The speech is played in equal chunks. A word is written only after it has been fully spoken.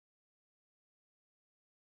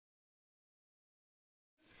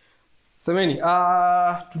So many.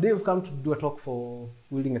 Today we've come to do a talk for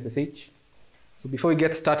Wielding SSH. So before we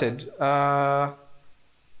get started, how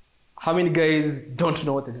many guys don't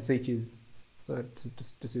know what SSH is? So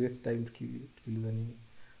to waste time to kill any,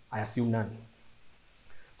 I assume none.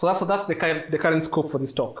 So that's the current scope for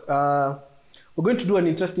this talk. We're going to do an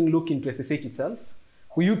interesting look into SSH itself.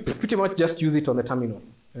 We pretty much just use it on the terminal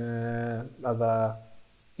as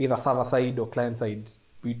either server side or client side.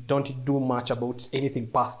 We don't do much about anything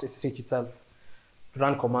past SSH itself, to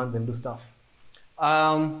run commands and do stuff.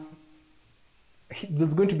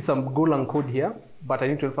 There's going to be some Golang code here, but I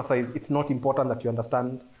need to emphasize it's not important that you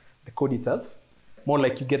understand the code itself. More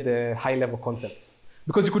like you get the high-level concepts.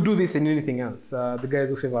 Because you could do this in anything else. The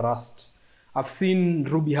guys who favor Rust, I've seen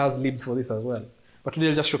Ruby has libs for this as well. But today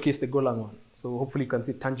I'll just showcase the Golang one. So hopefully you can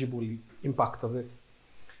see tangible impacts of this.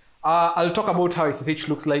 I'll talk about how SSH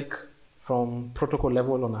looks like from protocol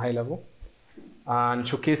level on a high level, and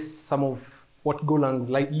showcase some of what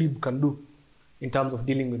Golang's lib can do in terms of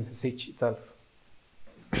dealing with SSH itself.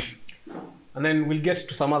 And then we'll get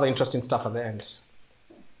to some other interesting stuff at the end.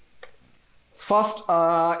 So first,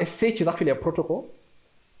 SSH is actually a protocol,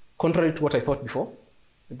 contrary to what I thought before.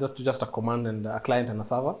 It's just a command and a client and a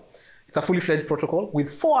server. It's a fully fledged protocol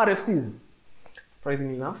with 4 RFCs,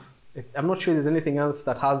 surprisingly enough. I'm not sure there's anything else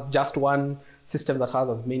that has just one system that has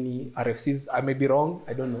as many RFCs. I may be wrong,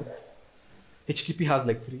 I don't know. HTTP has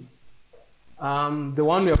like 3. The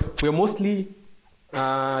one we're mostly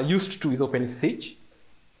used to is OpenSSH.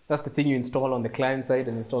 That's the thing you install on the client side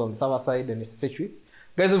and install on the server side and SSH with.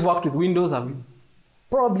 Guys who've worked with Windows have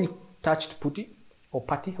probably touched Putty or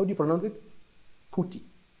Putty. How do you pronounce it? Putty.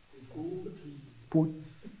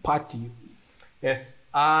 Putty. Yes.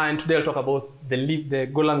 And today I'll talk about the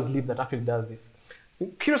Golang's lib that actually does this.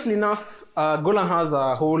 Curiously enough, Golang has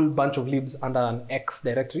a whole bunch of libs under an X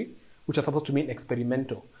directory, which are supposed to mean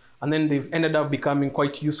experimental. And then they've ended up becoming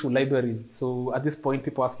quite useful libraries. So at this point,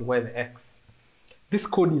 people ask you, why the X? This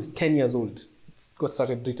code is 10 years old. It got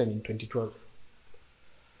started written in 2012.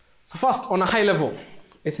 So first, on a high level,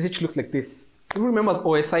 SSH looks like this. Who remembers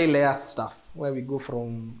OSI layer stuff, where we go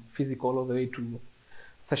from physical all the way to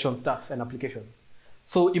session stuff and applications?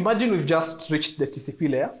 So imagine we've just reached the TCP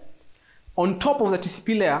layer. On top of the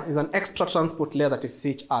TCP layer is an extra transport layer that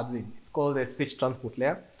SSH adds in. It's called the SSH transport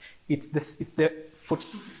layer. It's the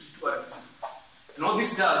 4252 RFC. And all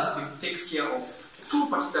this does is it takes care of 2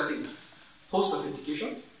 particular things. Host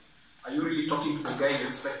authentication. Are you really talking to the guy you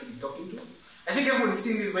expect to be talking to? I think everyone's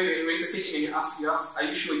seen this when you're SSH and you ask, are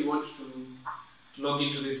you sure you want to log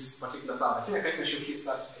into this particular server? I think I can showcase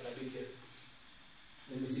that in a bit here.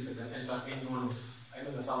 Let me see if I can enter any one of, I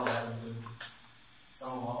know the server that I'm going to.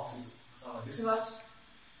 Some of our office servers. You see that?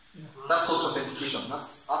 Yeah. That's host authentication.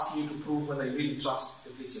 That's asking you to prove whether you really trust the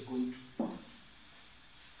place you're going to.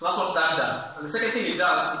 So that's what that does. And the second thing it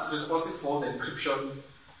does, it's responsible for the encryption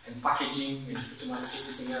and packaging and pretty much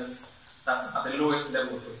everything else that's at the lowest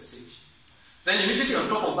level for SSH. Then immediately on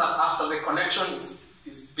top of that, after the connection is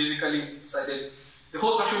basically decided, the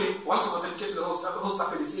host actually, once you authenticate the host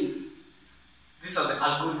actually says, these are the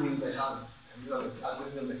algorithms I have, and these are the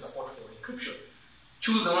algorithms I support for encryption.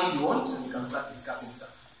 Choose the ones you want, and you can start discussing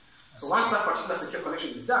stuff. So once that particular secure connection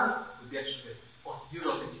is done, we get to the user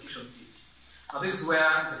authentication stage. Now this is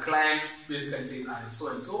where the client basically says, I am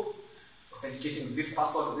so and so, authenticating with this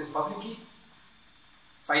password or this public key,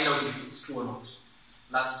 find out if it's true or not.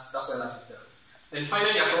 That's where that is done. Then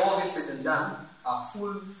finally, after all this said and done, a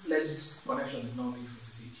full-fledged connection is now made for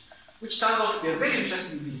SSH, which turns out to be a very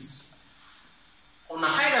interesting beast. On a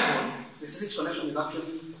high level, the SSH connection is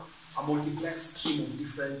actually a multiplex stream of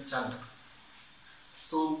different channels.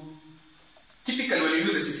 So typically when you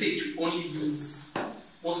use SSH, we only use,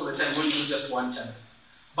 most of the time, we only use just one channel.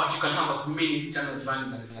 But you can have as many channels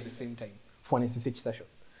running at the same time for an SSH session.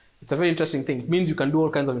 It's a very interesting thing. It means you can do all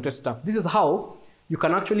kinds of interesting stuff. This is how you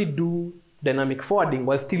can actually do dynamic forwarding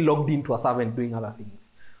while still logged into a server and doing other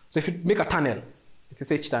things. So if you make a tunnel,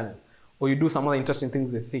 SSH tunnel, or you do some other interesting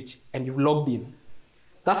things with SSH and you've logged in,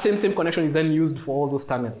 that same connection is then used for all those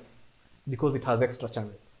tunnels because it has extra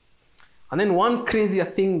channels. And then one crazier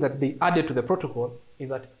thing that they added to the protocol is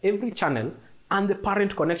that every channel and the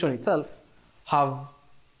parent connection itself have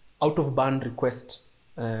out-of-band request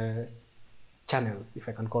channels, if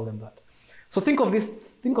I can call them that. So think of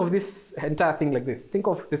this entire thing like this. Think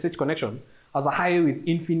of the SSH connection as a highway with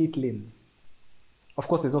infinite lanes. Of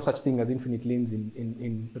course, there's no such thing as infinite lanes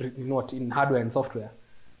in hardware and software.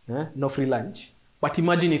 No free lunch. But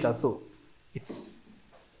imagine it as so. It's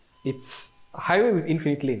a highway with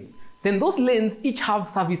infinite lanes. Then those lanes each have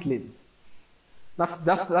service lanes.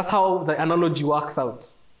 That's how the analogy works out.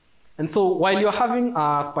 And so while you're having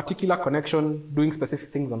a particular connection doing specific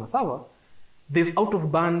things on a server, there's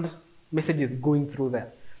out-of-band messages going through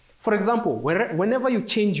there. For example, whenever you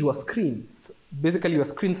change your screen, basically your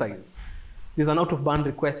screen size, there's an out-of-band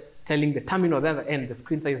request telling the terminal at the other end the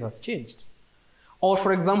screen size has changed. Or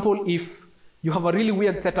for example, if you have a really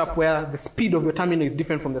weird setup where the speed of your terminal is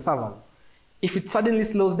different from the server's, if it suddenly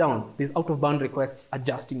slows down, there's out-of-band requests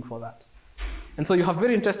adjusting for that. And so you have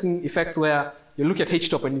very interesting effects where you look at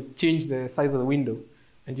HTOP and you change the size of the window,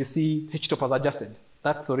 and you see HTOP has adjusted.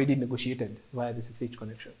 That's already negotiated via the SSH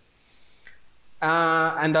connection.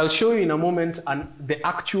 And I'll show you in a moment an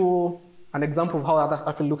example of how that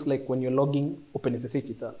actually looks like when you're logging OpenSSH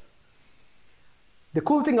itself. The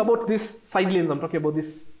cool thing about these side lanes I'm talking about,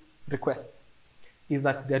 these requests, is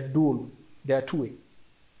that they're dual. They are two-way.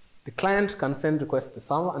 The client can send requests to the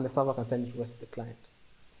server, and the server can send requests to the client.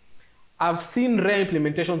 I've seen rare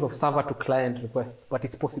implementations of server-to-client requests, but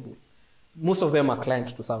it's possible. Most of them are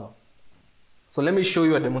client-to-server. So let me show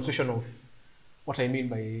you a demonstration of what I mean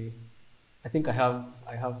by. I think I have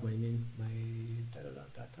my name, I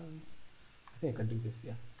think I can do this,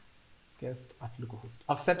 yeah. Guest at localhost.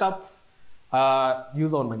 I've set up a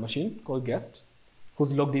user on my machine called guest,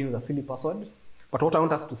 who's logged in with a silly password. But what I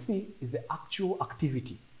want us to see is the actual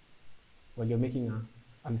activity while you're making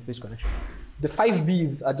an SSH connection. The 5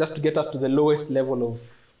 V's are just to get us to the lowest level of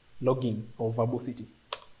logging or verbosity.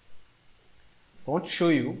 So I want to show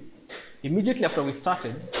you, immediately after we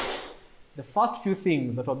started, the first few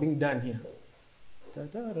things that were being done here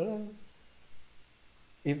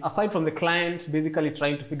is, aside from the client basically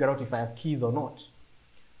trying to figure out if I have keys or not,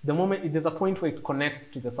 the moment there's a point where it connects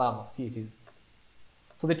to the server, here it is.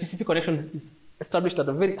 So the TCP connection is established at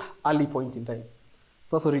a very early point in time.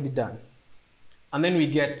 So that's already done. And then we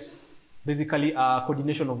get basically a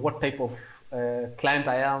coordination of what type of client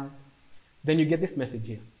I am. Then you get this message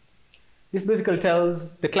here. This basically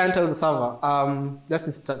tells, the client tells the server, let's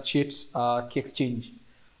instantiate a key exchange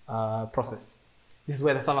process. This is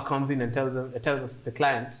where the server comes in and tells us the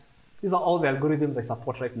client, these are all the algorithms I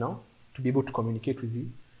support right now to be able to communicate with you,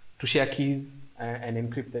 to share keys and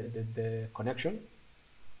encrypt the connection.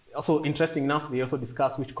 Also, interesting enough, they also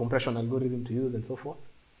discuss which compression algorithm to use and so forth.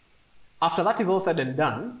 After that is all said and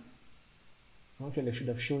done, actually I should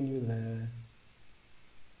have shown you the,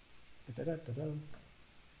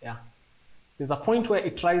 yeah. There's a point where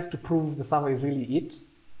it tries to prove the server is really it.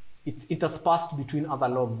 It's interspersed between other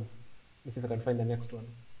logs. Let's see if I can find the next one.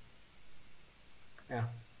 Yeah.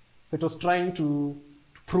 So it was trying to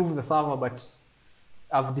prove the server, but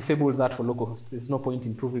I've disabled that for localhost. There's no point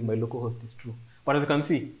in proving my localhost is true. But as you can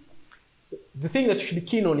see, the thing that you should be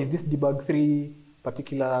keen on is this debug 3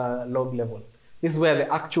 particular log level. This is where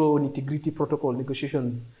the actual nitty-gritty protocol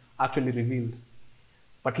negotiations are actually revealed.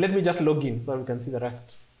 But let me just log in so we can see the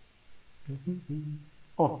rest.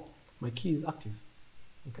 Oh, my key is active.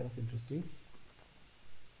 Okay, that's interesting.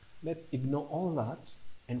 Let's ignore all that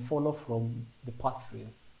and follow from the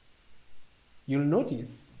passphrase. You'll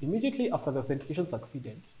notice immediately after the authentication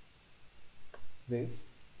succeeded, this,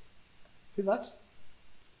 see that?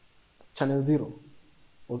 Channel 0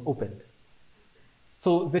 was opened.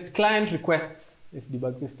 So the client requests, let's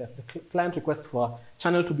debug this step, the client requests for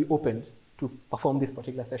channel to be opened to perform this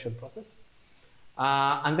particular session process.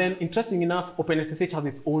 And then, interesting enough, OpenSSH has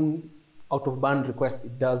its own out-of-band request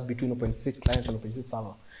it does between OpenSSH client and OpenSSH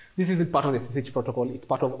server. This isn't part of the SSH protocol, it's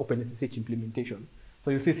part of OpenSSH implementation.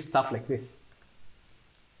 So you see stuff like this.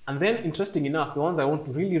 And then, interesting enough, the ones I want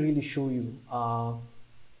to really show you are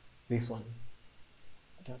this one.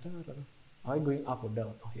 Are we going up or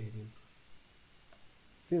down? Oh, here it is.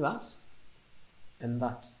 See that? And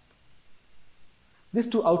that. These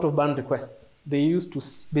two out-of-band requests, they use to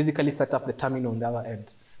basically set up the terminal on the other end.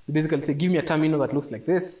 They basically say, give me a terminal that looks like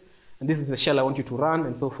this, and this is the shell I want you to run,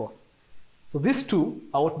 and so forth. So these two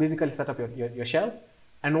are what basically set up your shell.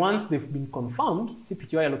 And once they've been confirmed,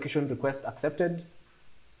 CPQI allocation request accepted,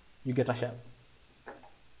 you get a shell.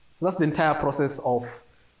 So that's the entire process of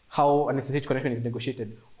how an SSH connection is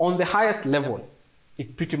negotiated. On the highest level,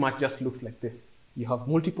 it pretty much just looks like this. You have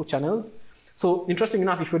multiple channels. So interesting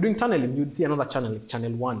enough, if you're doing tunneling, you'd see another channel, like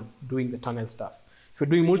channel 1, doing the tunnel stuff. If you're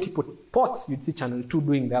doing multiple ports, you'd see channel 2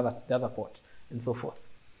 doing the other port, and so forth.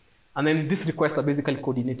 And then these requests are basically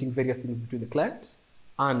coordinating various things between the client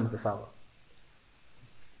and the server.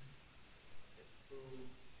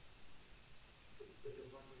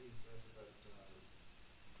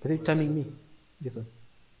 Are you timing me, Jason?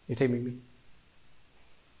 You're timing me.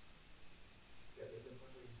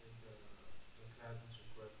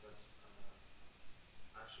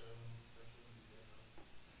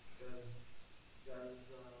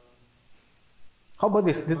 How about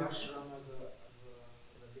this? Bash run as a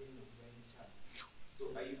daemon by any chance?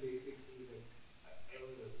 So are you basically like, I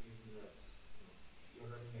always assume that you're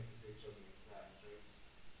running SSH on your client, right?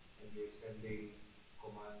 And you're sending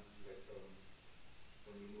commands like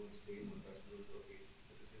from remote to daemon that goes, okay,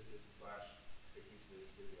 this is bash, execute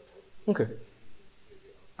this is your output. Okay.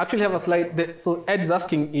 Actually have a slide. So Ed's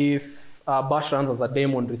asking if bash runs as a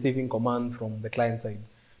daemon receiving commands from the client side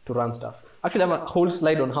to run stuff. Actually have a whole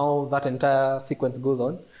slide on how that entire sequence goes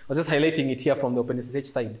on. I'm just highlighting it here from the OpenSSH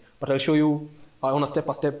side, but I'll show you on a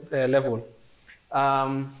step-by-step level.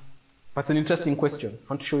 But it's an interesting question. I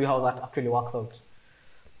want to show you how that actually works out.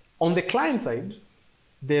 On the client side,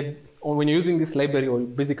 when you're using this library or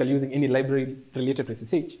basically using any library related to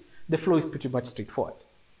SSH, the flow is pretty much straightforward.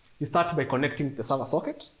 You start by connecting the server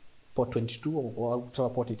socket, port 22 or whatever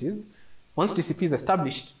port it is. Once TCP is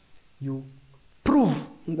established, you prove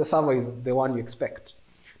the server is the one you expect.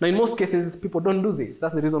 Now, in most cases, people don't do this.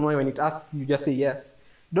 That's the reason why when it asks, you just say yes.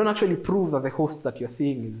 You don't actually prove that the host that you're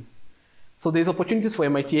seeing is. So there's opportunities for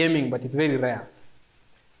MITMing, but it's very rare.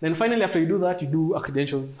 Then finally, after you do that, you do a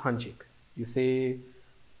credentials handshake. You say,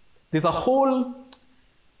 there's a whole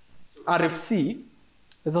RFC.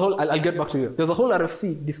 I'll get back to you. There's a whole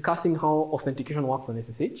RFC discussing how authentication works on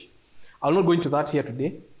SSH. I'll not go into that here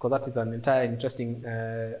today, because that is an entire interesting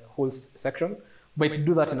whole section. But we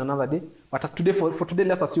do that in another day. But today, for today,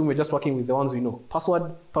 let's assume we're just working with the ones we know.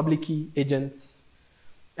 Password, public key, agents,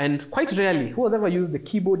 and quite rarely, who has ever used the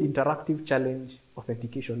keyboard interactive challenge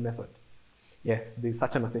authentication method? Yes, there's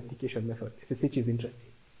such an authentication method. SSH is interesting.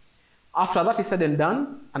 After that is said and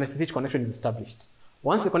done, an SSH connection is established.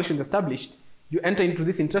 Once the connection is established, you enter into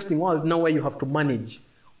this interesting world now where you have to manage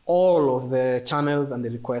all of the channels and the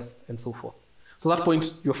requests and so forth. So at that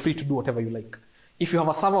point, you're free to do whatever you like. If you have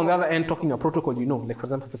a server on the other end talking a protocol you know, like for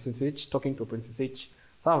example, SSH talking to OpenSSH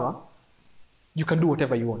server, you can do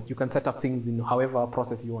whatever you want. You can set up things in however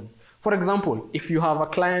process you want. For example, if you have a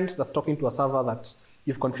client that's talking to a server that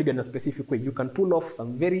you've configured in a specific way, you can pull off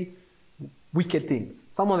some very wicked things.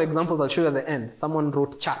 Some of the examples I'll show you at the end. Someone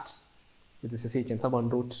wrote chat with SSH and someone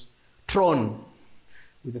wrote Tron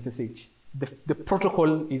with SSH. The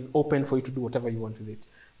protocol is open for you to do whatever you want with it.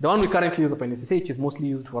 The one we currently use, OpenSSH, is mostly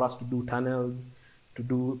used for us to do tunnels, to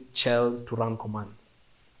do shells, to run commands.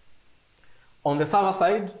 On the server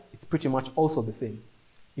side, it's pretty much also the same.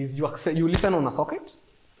 Is you listen on a socket,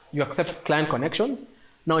 you accept client connections.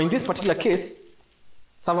 Now in this particular case,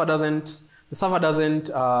 the server doesn't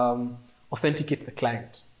authenticate the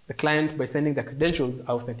client. The client, by sending their credentials,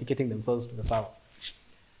 are authenticating themselves to the server.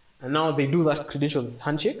 And now they do that credentials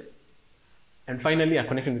handshake. And finally, a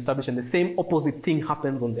connection is established, and the same opposite thing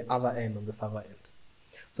happens on the other end, on the server end.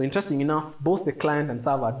 So interesting enough, both the client and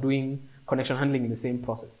server are doing connection handling in the same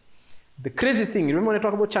process. The crazy thing, remember when I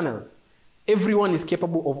talk about channels? Everyone is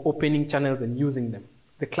capable of opening channels and using them.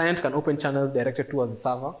 The client can open channels directed towards the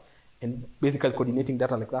server and basically coordinating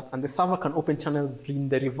data like that. And the server can open channels in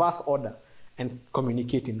the reverse order and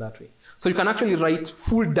communicate in that way. So you can actually write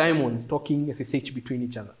full diamonds talking SSH between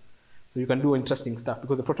each other. So you can do interesting stuff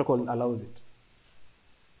because the protocol allows it.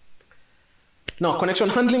 Now, connection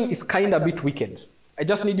handling is kind of a bit wicked. I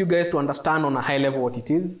just need you guys to understand on a high level what it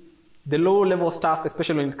is. The low level stuff,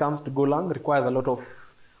 especially when it comes to Golang, requires a lot of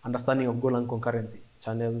understanding of Golang concurrency,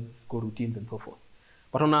 channels, coroutines, and so forth.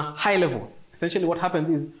 But on a high level, essentially what happens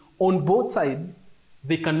is on both sides,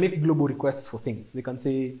 they can make global requests for things. They can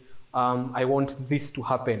say, I want this to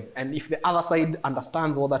happen. And if the other side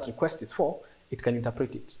understands what that request is for, it can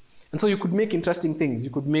interpret it. And so you could make interesting things. You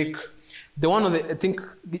could make, one of the, I think,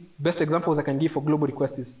 the best examples I can give for global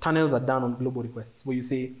requests is tunnels are done on global requests, where you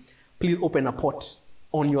say, please open a port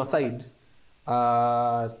on your side.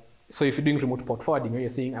 So if you're doing remote port forwarding, where you're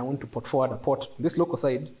saying, I want to port forward a port on this local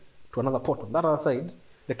side to another port on that other side,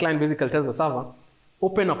 the client basically tells the server,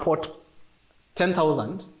 open a port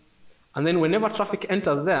 10,000, and then whenever traffic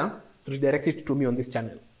enters there, redirect it to me on this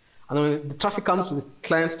channel. And then when the traffic comes to the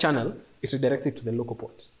client's channel, it redirects it to the local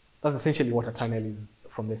port. That's essentially what a tunnel is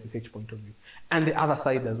from the SSH point of view. And the other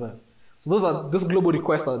side as well. So those global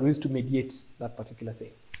requests are used to mediate that particular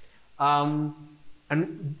thing.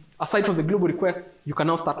 And aside from the global requests, you can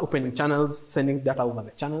now start opening channels, sending data over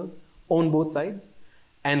the channels on both sides,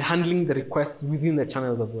 and handling the requests within the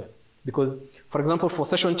channels as well. Because, for example, for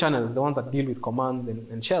session channels, the ones that deal with commands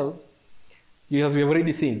and shells, as we have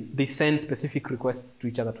already seen, they send specific requests to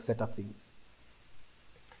each other to set up things.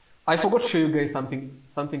 I forgot to show you guys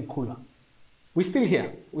something cooler. We're still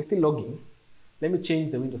here. We're still logging. Let me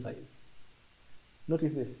change the window size.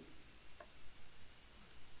 Notice this.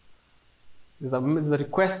 There's a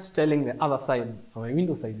request telling the other side, my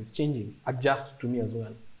window size is changing. Adjust to me as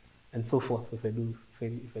well. and so forth if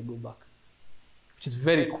I go back, which is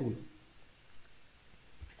very cool.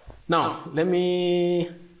 Now, let me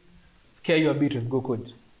scare you a bit with Go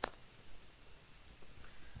code.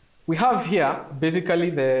 We have here basically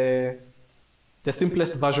the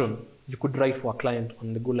simplest version you could write for a client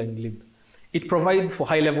on the Golang lib. It provides for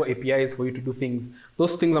high-level APIs for you to do things.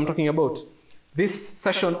 Those things I'm talking about. This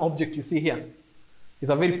session object you see here is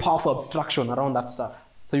a very powerful abstraction around that stuff.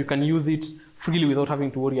 So you can use it freely without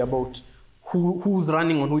having to worry about who's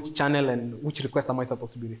running on which channel and which requests am I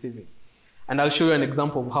supposed to be receiving. And I'll show you an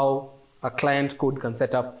example of how a client code can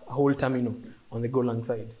set up a whole terminal on the Golang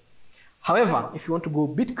side. However, if you want to go a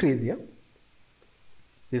bit crazier,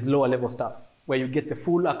 there's lower level stuff where you get the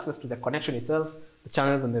full access to the connection itself, the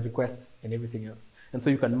channels and the requests and everything else. And so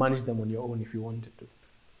you can manage them on your own if you wanted to.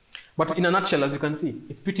 But in a nutshell, as you can see,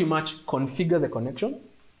 it's pretty much configure the connection,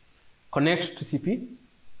 connect to CP.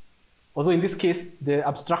 Although in this case, the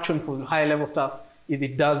abstraction for higher level stuff is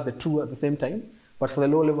it does the two at the same time. But for the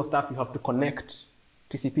low level stuff, you have to connect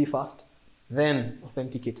TCP first, then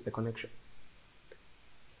authenticate the connection.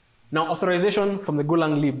 Now, authorization from the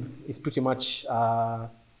Golang lib is pretty much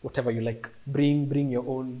whatever you like. Bring your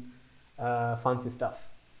own fancy stuff.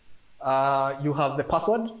 You have the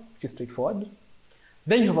password, which is straightforward.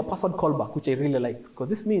 Then you have a password callback, which I really like, because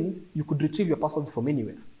this means you could retrieve your passwords from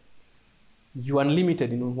anywhere. You are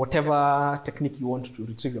unlimited in whatever technique you want to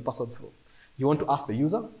retrieve your passwords from. You want to ask the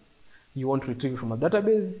user, you want to retrieve it from a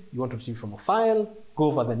database, you want to retrieve it from a file, go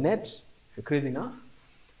over the net, if you're crazy enough.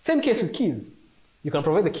 Same case with keys. You can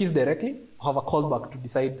provide the keys directly, or have a callback to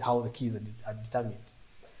decide how the keys are determined.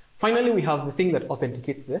 Finally, we have the thing that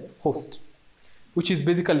authenticates the host, which is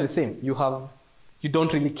basically the same. You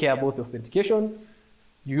don't really care about the authentication.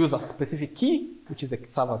 You use a specific key, which is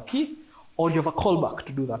a server's key, or you have a callback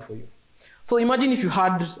to do that for you. So imagine if you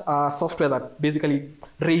had software that basically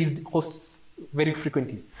raised hosts very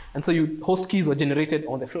frequently. And so host keys were generated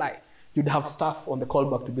on the fly. You'd have stuff on the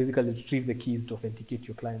callback to basically retrieve the keys to authenticate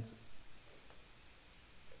your clients.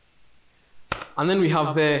 And then we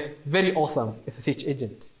have the very awesome SSH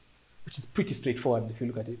agent, which is pretty straightforward if you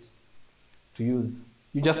look at it to use.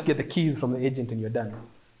 You just get the keys from the agent and you're done.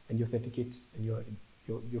 And you authenticate and you're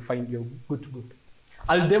good to go.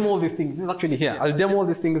 I'll demo all these things. This is actually here. I'll demo all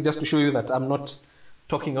these things just to show you that I'm not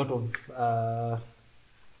talking out of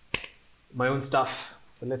my own stuff.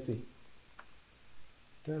 So let's see.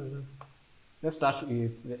 Let's start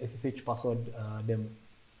with the SSH password demo.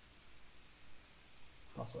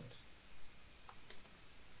 Password.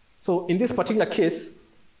 So in this particular case,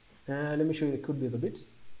 let me show you the code base a bit.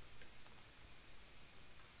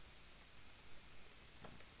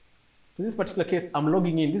 So in this particular case, I'm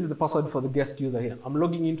logging in. This is the password for the guest user here. I'm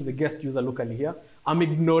logging into the guest user locally here. I'm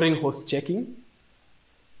ignoring host checking.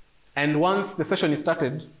 And once the session is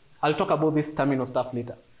started, I'll talk about this terminal stuff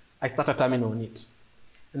later. I start a terminal on it.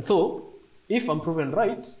 And so, if I'm proven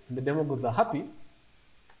right, and the demo gods are happy,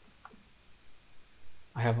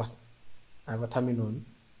 I have a terminal on.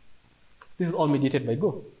 This is all mediated by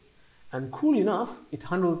Go. And cool enough, it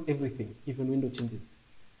handles everything, even window changes.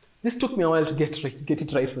 This took me a while to get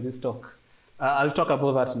it right for this talk. I'll talk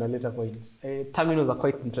about that in a later point. Terminals are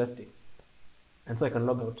quite interesting. And so I can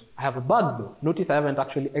log out. I have a bug though. Notice I haven't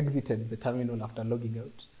actually exited the terminal after logging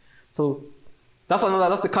out. So that's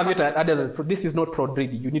the caveat I added. This is not prod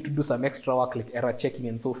ready. You need to do some extra work like error checking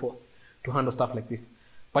and so forth to handle stuff like this.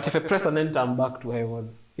 But if I press and enter, I'm back to where I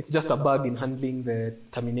was. It's just a bug in handling the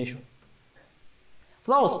termination.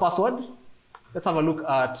 So that was password. Let's have a look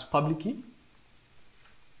at public key.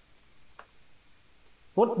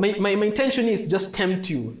 What my intention is just tempt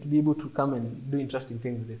you to be able to come and do interesting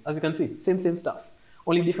things with this. As you can see, same stuff.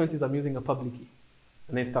 Only difference is I'm using a public key,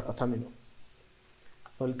 and then it starts a terminal.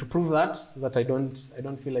 So to prove that, so that I don't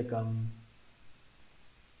feel like I'm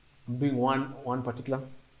doing one particular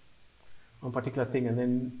thing and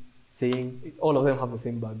then saying all of them have the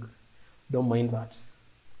same bug. Don't mind that.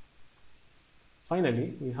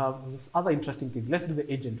 Finally, we have this other interesting thing. Let's do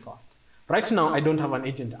the agent first. Right now, I don't have an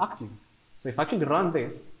agent active. So if I actually run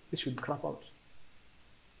this should crap out.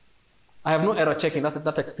 I have no error checking.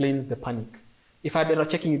 That explains the panic. If I had error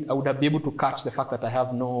checking, I would have been able to catch the fact that I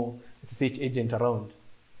have no SSH agent around.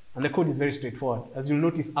 And the code is very straightforward. As you'll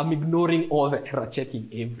notice, I'm ignoring all the error checking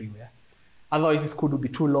everywhere. Otherwise, this code would be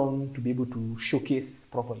too long to be able to showcase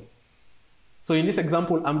properly. So in this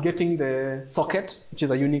example, I'm getting the socket, which is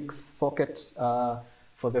a Unix socket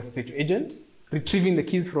for the SSH agent, retrieving the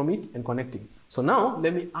keys from it and connecting. So now,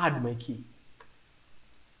 let me add my key.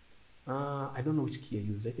 I don't know which key I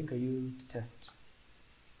used. I think I used test.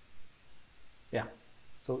 Yeah.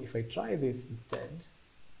 So if I try this instead,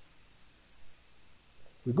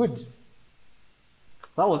 We're good.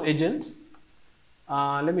 So that was agent.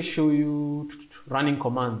 Let me show you running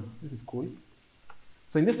commands. This is cool.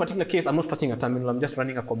 So in this particular case, I'm not starting a terminal. I'm just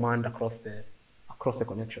running a command across the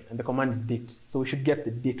connection. And the command is date. So we should get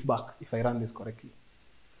the date back if I run this correctly.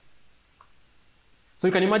 So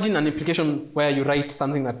you can imagine an application where you write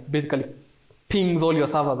something that basically pings all your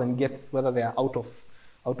servers and gets whether they are out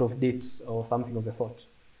of date or something of the sort.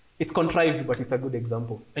 It's contrived, but it's a good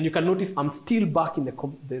example. And you can notice I'm still back in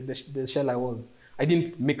the shell I was. I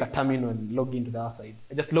didn't make a terminal and log into the other side.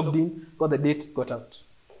 I just logged in, got the date, got out.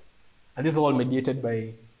 And this is all mediated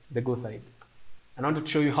by the Go side. And I want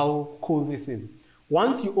to show you how cool this is.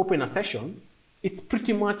 Once you open a session, it's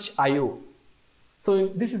pretty much I/O. So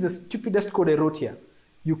this is the stupidest code I wrote here.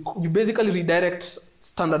 You basically redirect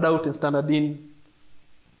standard out and standard in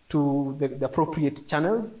to the appropriate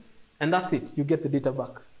channels, and that's it. You get the data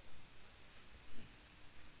back.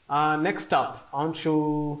 Next up, I want to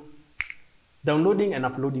show downloading and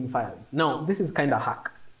uploading files. Now, this is kind of a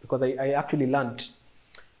hack because I actually learned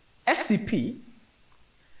SCP.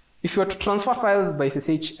 If you were to transfer files by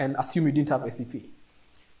SSH and assume you didn't have SCP,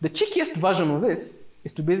 the cheekiest version of this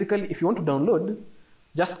is to basically, if you want to download,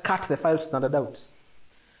 just cut the file to standard out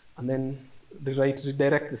and then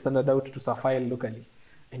redirect the standard out to a file locally,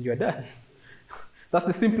 and you're done. That's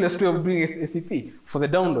the simplest way of doing SCP for the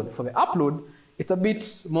download. For the upload, it's a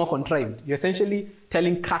bit more contrived. You're essentially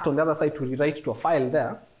telling cat on the other side to rewrite to a file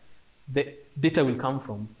there. The data will come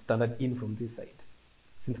from standard in from this side,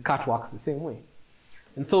 since cat works the same way.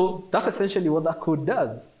 And so that's essentially what that code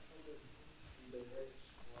does.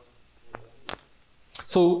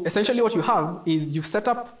 So essentially what you have is you've set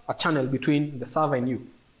up a channel between the server and you.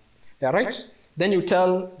 Yeah, right? Then you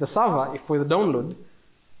tell the server, if for the download,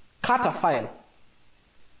 cut a file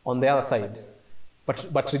on the other side,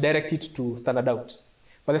 but redirect it to standard out.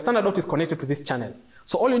 But the standard out is connected to this channel.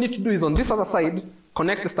 So all you need to do is on this other side,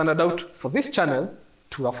 connect the standard out for this channel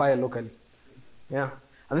to a file locally. Yeah.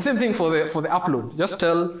 And the same thing for the upload. Just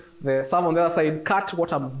tell the server on the other side, cut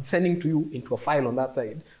what I'm sending to you into a file on that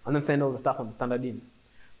side, and then send all the stuff on the standard in.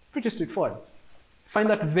 Pretty straightforward. I find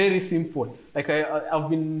that very simple. Like I've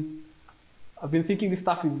been thinking this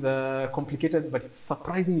stuff is complicated, but it's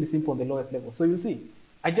surprisingly simple on the lowest level. So you'll see,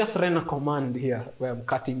 I just ran a command here where I'm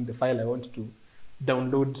cutting the file I want to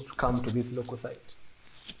download to come to this local site.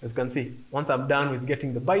 As you can see, once I'm done with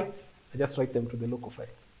getting the bytes, I just write them to the local file.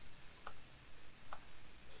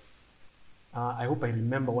 I hope I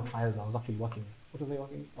remember what files I was actually working with. What was I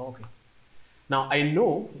working with? Oh, okay. Now I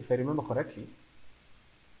know, if I remember correctly,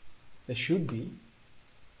 there should be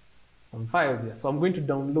some files here. So I'm going to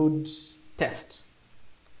download test.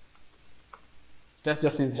 So test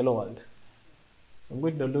just says hello world. So I'm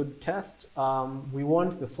going to download test. We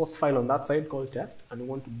want the source file on that side called test, and we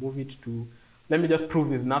want to move it to, let me just prove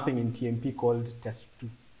there's nothing in TMP called test2.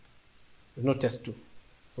 There's no test2.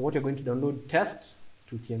 So what you're going to download test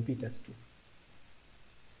to TMP test2.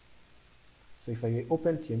 So if I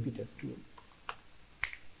open TMP test2,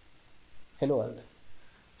 hello world.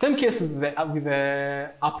 Same case with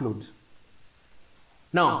the upload.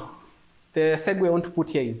 Now, the segue I want to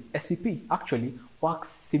put here is SCP actually works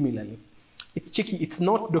similarly. It's tricky. It's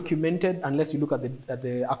not documented unless you look at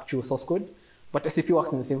the actual source code, but SCP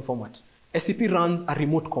works in the same format. SCP runs a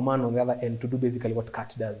remote command on the other end to do basically what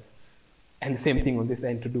cat does, and the same thing on this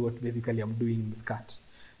end to do what basically I'm doing with cat.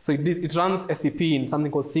 So it runs SCP in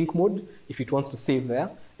something called sync mode if it wants to save there,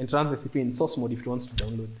 and it runs SCP in source mode if it wants to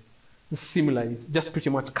download. It's similar. It's just pretty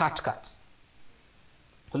much cat.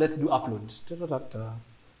 So let's do upload.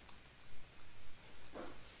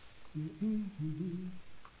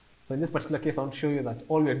 So in this particular case, I want to show you that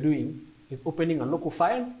all we're doing is opening a local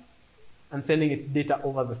file and sending its data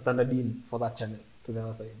over the standard in for that channel to the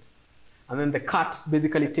other side. And then the cat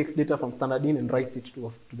basically takes data from standard in and writes it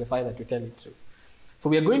to the file that we tell it to. So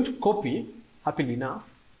we are going to copy, happily enough,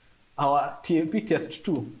 our TMP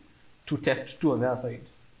test2 to test2 on the other side.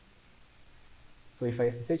 So if I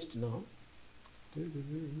SSH to now,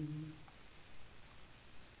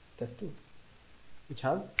 it's test2, which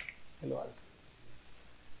has hello world.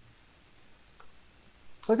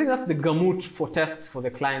 So I think that's the gamut for test for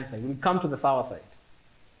the client side. We'll come to the server side.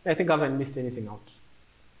 I think I haven't missed anything out.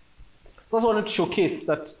 So I just wanted to showcase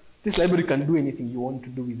that this library can do anything you want to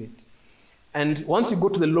do with it. And once you go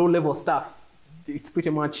to the low-level stuff, it's pretty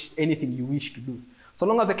much anything you wish to do. So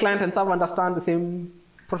long as the client and server understand the same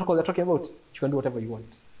protocol they're talking about, you can do whatever you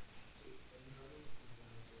want.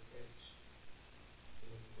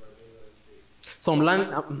 So I'm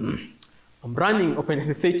running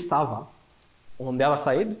OpenSSH server on the other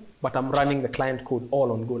side, but I'm running the client code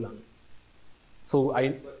all on Golang. So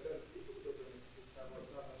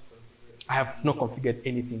I have not configured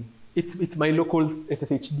anything. It's my local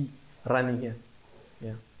SSHD running here.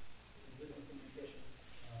 Yeah. Is this implementation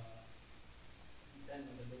depend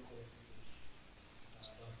on the local SSH?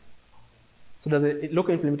 So does the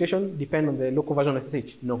local implementation depend on the local version of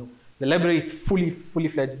SSH? No. The library is fully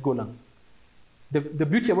fledged Golang. The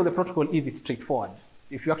beauty about the protocol is it's straightforward.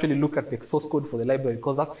 If you actually look at the source code for the library,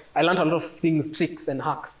 because I learned a lot of things, tricks and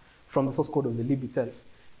hacks from the source code of the lib itself.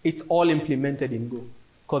 It's all implemented in Go,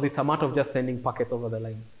 because it's a matter of just sending packets over the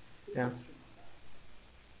line. Yeah.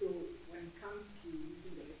 So when it comes to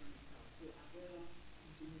using the library itself, so are there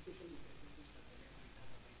implementation of SSH that the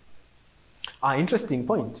library has? Interesting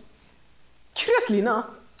point. Curiously enough,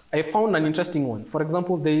 I found an interesting one. For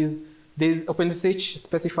example, there's OpenSSH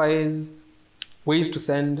specifies ways to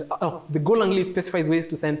send, the Golang lib specifies ways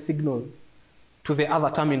to send signals to the other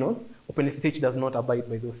terminal. OpenSSH does not abide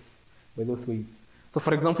by those ways. So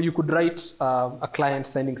for example, you could write a client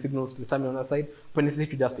sending signals to the terminal on the side, OpenSSH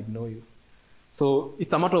will just ignore you. So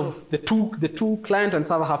it's a matter of the two client and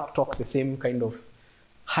server have to talk the same kind of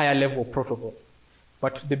higher level protocol.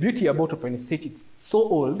 But the beauty about OpenSSH, it's so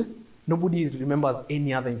old, nobody remembers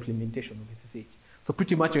any other implementation of SSH. So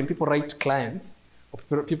pretty much when people write clients,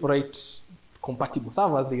 or people write compatible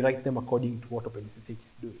servers, they write them according to what OpenSSH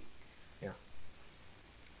is doing. Yeah.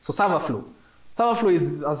 So server flow. Server flow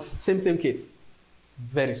is a same case.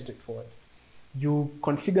 Very straightforward. You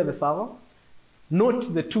configure the server.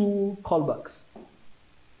 Note the two callbacks.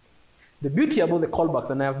 The beauty about the callbacks,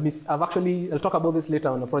 and I'll talk about this later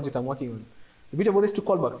on a project I'm working on. The beauty about these two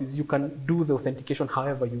callbacks is you can do the authentication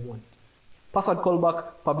however you want. Password callback,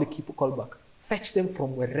 public key callback. Fetch them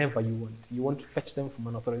from wherever you want. You want to fetch them from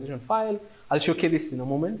an authorization file. I'll showcase this in a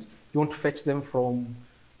moment. You want to fetch them from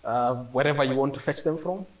wherever you want to fetch them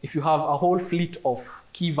from. If you have a whole fleet of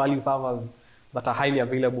key value servers that are highly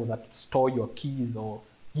available that store your keys, or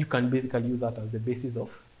you can basically use that as the basis of.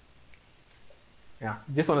 Yeah,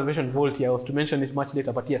 just on the mention Vault here, I was to mention it much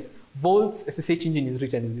later, but yes, Vault's SSH engine is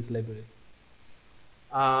written in this library.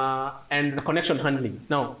 And the connection handling.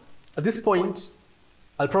 Now, at this point,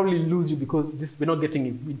 I'll probably lose you because we're not getting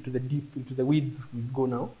into the weeds with Go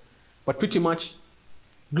now. But pretty much,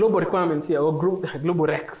 global requirements here, or global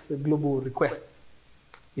recs, global requests,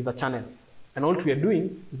 is a channel. And all we are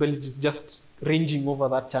doing is basically just ranging over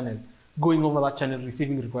that channel, going over that channel,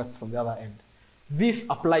 receiving requests from the other end. This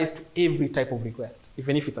applies to every type of request.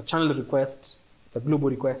 Even if it's a channel request, it's a global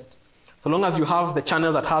request. So long as you have the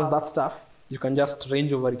channel that has that stuff, you can just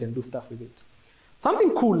range over it and do stuff with it.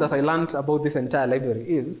 Something cool that I learned about this entire library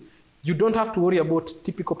is you don't have to worry about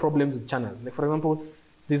typical problems with channels. Like for example,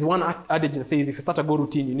 there's one adage that says if you start a Go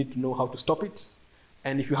routine, you need to know how to stop it.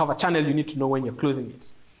 And if you have a channel, you need to know when you're closing it.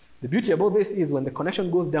 The beauty about this is when the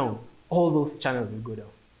connection goes down, all those channels will go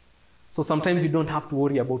down. So sometimes you don't have to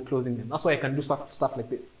worry about closing them. That's why I can do stuff like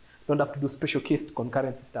this. Don't have to do special case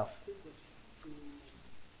concurrency stuff.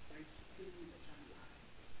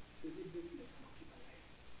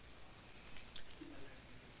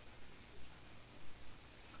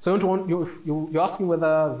 So you're asking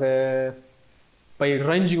whether by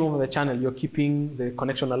ranging over the channel, you're keeping the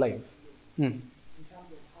connection alive. In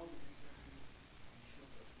terms of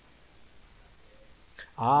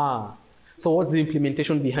how so what's the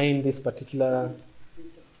implementation behind this particular?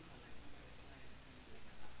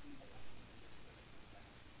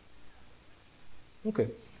 Okay.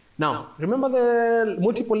 Now, remember the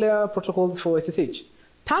multiple layer protocols for SSH.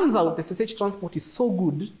 Turns out the SSH transport is so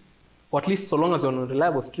good, or at least so long as you're on a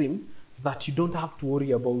reliable stream, that you don't have to worry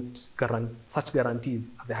about such guarantees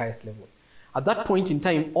at the highest level. At that point in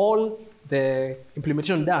time, all the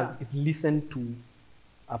implementation does is listen to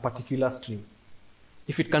a particular stream.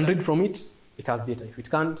 If it can read from it, it has data. If it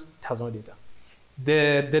can't, it has no data.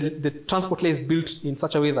 The transport layer is built in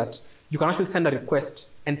such a way that you can actually send a request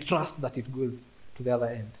and trust that it goes to the other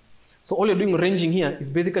end. So all you're doing ranging here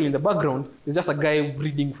is basically in the background, there's just a guy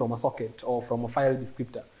reading from a socket or from a file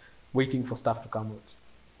descriptor, waiting for stuff to come out.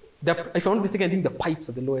 If I'm not mistaken, I think the pipes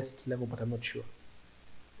are the lowest level, but I'm not sure.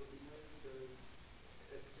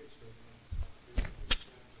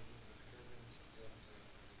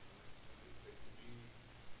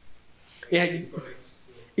 Yeah,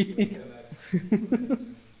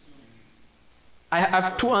 I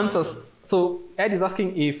have two answers. So Ed is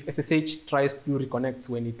asking if SSH tries to reconnect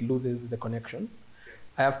when it loses the connection.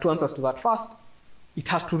 I have two answers to that. First,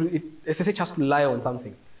 SSH has to rely on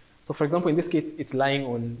something. So for example, in this case, it's lying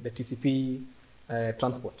on the TCP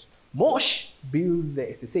transport. Mosh builds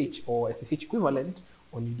the SSH or SSH equivalent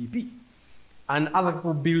on UDP. And other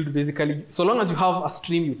people build basically, so long as you have a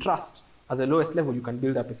stream you trust at the lowest level, you can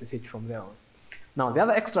build up SSH from there on. Now, the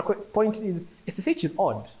other extra point is SSH is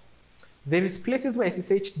odd. There is places where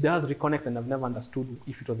SSH does reconnect, and I've never understood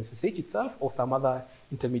if it was SSH itself or some other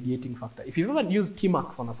intermediating factor. If you've ever used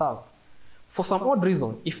Tmax on a server, for some odd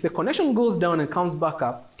reason, if the connection goes down and comes back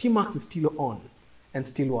up, Tmax is still on and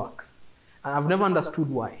still works. And I've never understood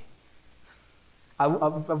why. I'll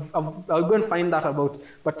go and find that about,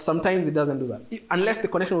 but sometimes it doesn't do that. Unless the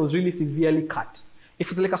connection was really severely cut.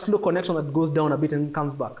 If it's like a slow connection that goes down a bit and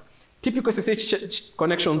comes back, typical SSH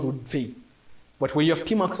connections would fail. But when you have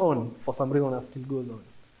Tmax on, for some reason, that still goes on.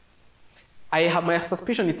 I have my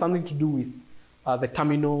suspicion it's something to do with the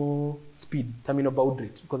terminal speed, terminal baud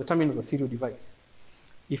rate, because the terminal is a serial device.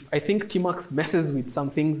 If I think Tmax messes with some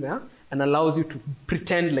things there and allows you to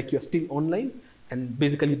pretend like you're still online and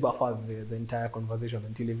basically buffers the entire conversation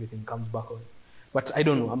until everything comes back on. But I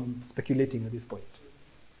don't know, I'm speculating at this point.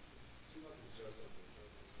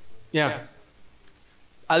 Yeah.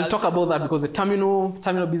 I'll talk about that because the terminal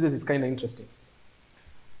business is kind of interesting.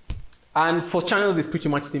 And for channels, it's pretty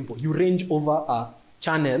much simple. You range over a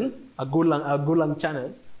channel, a Golang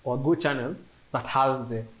channel or a Go channel that has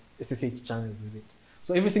the SSH channels with it.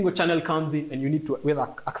 So every single channel comes in and you need to whether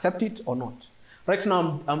accept it or not. Right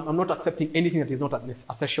now, I'm not accepting anything that is not a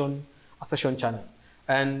session channel.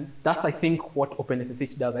 And that's, I think, what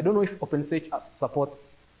OpenSSH does. I don't know if OpenSSH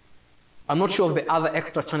supports, I'm not sure of the other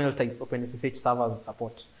extra channel types OpenSSH servers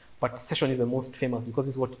support, but session is the most famous because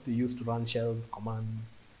it's what they use to run shells,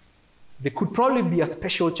 commands. There could probably be a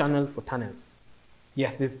special channel for tunnels.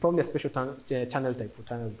 Yes, there's probably a special channel type for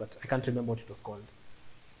tunnels, but I can't remember what it was called.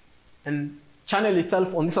 And channel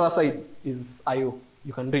itself on this other side is I/O.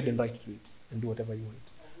 You can read and write to it and do whatever you want.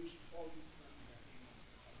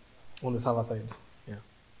 On the server side, yeah.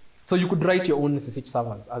 So you could write your own SSH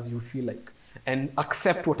servers as you feel like and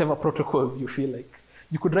accept whatever protocols you feel like.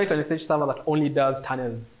 You could write an SSH server that only does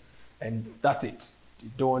tunnels and that's it.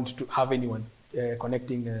 You don't want to have anyone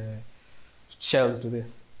connecting shells to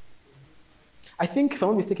this. I think, if I'm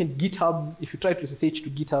not mistaken, GitHub's, if you try to SSH to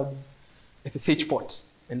GitHub's SSH port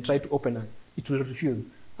and try to open it, it will refuse.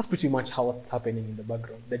 That's pretty much how what's happening in the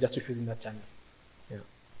background. They're just refusing that channel. Yeah.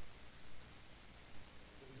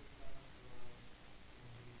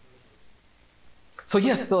 So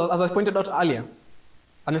yes, so as I pointed out earlier,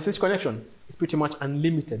 an SSH connection is pretty much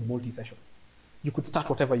unlimited multi-session. You could start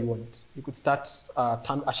whatever you want. You could start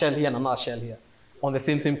a shell here and another shell here on the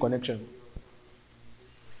same connection.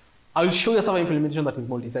 I'll show you a server implementation that is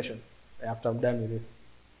multi-session after I'm done with this.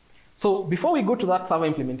 So before we go to that server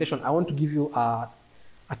implementation, I want to give you a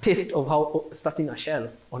taste of how starting a shell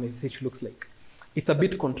on SSH looks like. It's a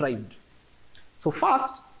bit contrived. So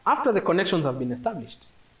first, after the connections have been established,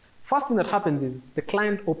 first thing that happens is the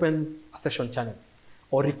client opens a session channel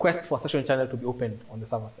or requests for a session channel to be opened on the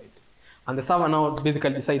server side. And the server now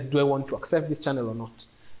basically decides, do I want to accept this channel or not?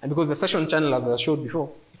 And because the session channel, as I showed before,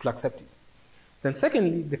 it will accept it. Then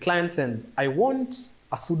secondly, the client sends, I want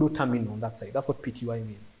a pseudo terminal on that side. That's what PTY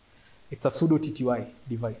means. It's a pseudo TTY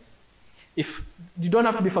device. If you don't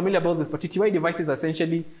have to be familiar about this, but TTY devices are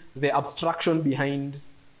essentially the abstraction behind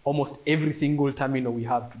almost every single terminal we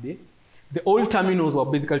have today. The old terminals were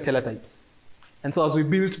basically teletypes. And so as we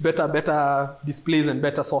built better displays and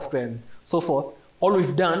better software and so forth, all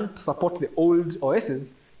we've done to support the old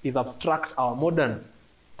OSs is abstract our modern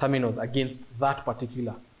terminals against that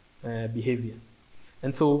particular behavior.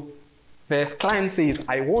 And so the client says,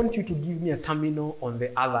 I want you to give me a terminal on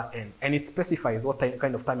the other end. And it specifies what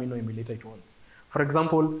kind of terminal emulator it wants. For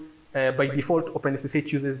example, by default,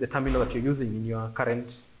 OpenSSH uses the terminal that you're using in your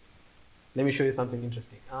current. Let me show you something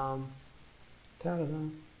interesting.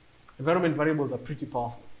 Environment variables are pretty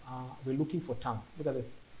powerful. We're looking for term. Look at this.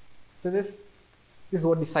 So this is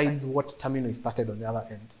what decides what terminal is started on the other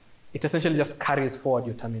end. It essentially just carries forward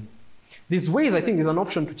your terminal. These ways, I think there's an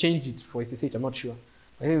option to change it for SSH. I'm not sure.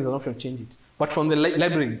 I think there's an option to change it. But from the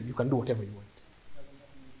library, you can do whatever you want.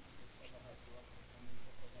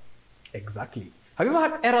 Exactly. Have you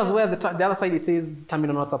ever had errors where the other side it says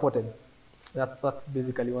terminal not supported? That's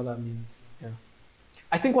basically what that means. Yeah.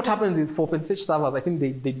 I think what happens is for OpenSSH servers, I think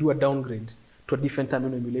they do a downgrade to a different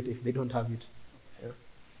terminal emulator if they don't have it.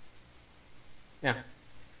 Yeah.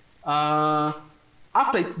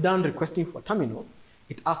 After it's done requesting for terminal,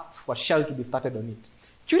 it asks for shell to be started on it.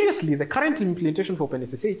 Curiously, the current implementation for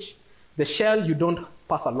OpenSSH, the shell, you don't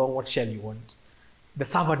pass along what shell you want. The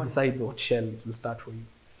server decides what shell it will start for you.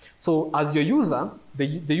 So as your user, the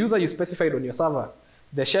user you specified on your server,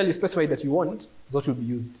 the shell you specified that you want is what will be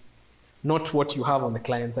used, not what you have on the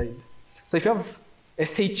client side. So if you have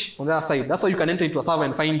SH on the other side, that's why you can enter into a server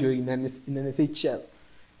and find you in an SH shell.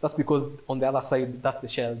 That's because on the other side, that's the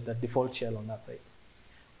shell, the default shell on that side.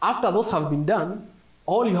 After those have been done,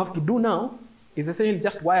 all you have to do now is essentially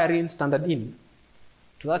just wire in standard in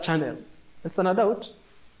to that channel and standard out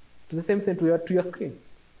to the same set to your screen.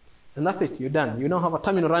 And that's it, you're done. You now have a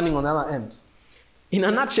terminal running on the other end. In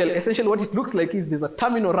a nutshell, essentially what it looks like is there's a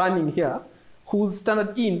terminal running here whose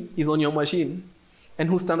standard in is on your machine and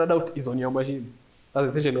whose standard out is on your machine.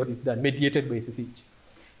 That's essentially what is done, mediated by SSH.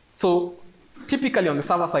 So typically on the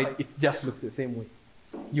server side, it just looks the same way.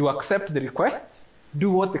 You accept the requests, do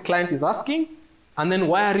what the client is asking, and then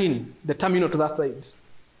wire in the terminal to that side.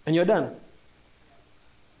 And you're done.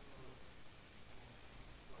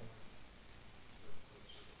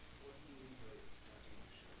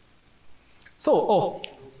 So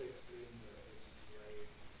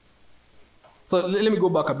let me go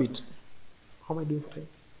back a bit. How am I doing for time?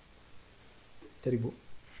 Terrible.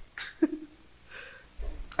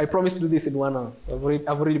 I promised to do this in 1 hour, so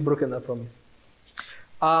I've already broken that promise.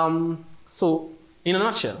 So in a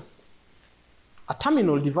nutshell, a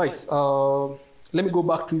terminal device, let me go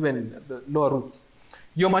back to even the lower roots.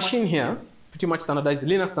 Your machine here pretty much standardizes,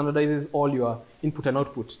 Linux standardizes all your input and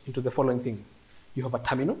output into the following things. You have a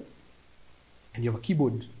terminal, and you have a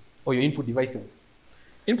keyboard, or your input devices.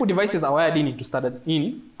 Input devices are wired in into standard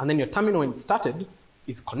in, and then your terminal, when it's started,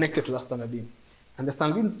 is connected to that standard in. And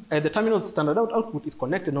the terminal's standard out output is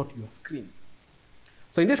connected now to your screen.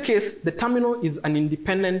 So in this case, the terminal is an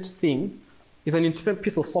independent thing, is an independent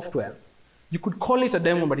piece of software. You could call it a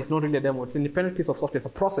demo, but it's not really a demo. It's an independent piece of software. It's a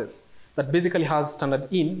process that basically has standard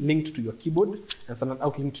in linked to your keyboard and standard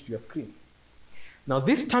out linked to your screen. Now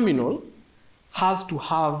this terminal has to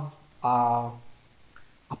have a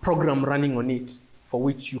program running on it for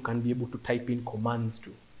which you can be able to type in commands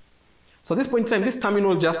to. So at this point in time, this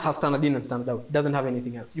terminal just has standard in and standard out. It doesn't have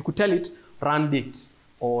anything else. You could tell it run date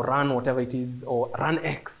or run whatever it is or run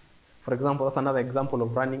X. For example, that's another example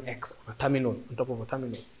of running X on a terminal, on top of a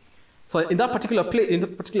terminal. So in that particular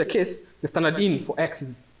case, the standard in for X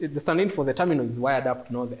is, the standard in for the terminal is wired up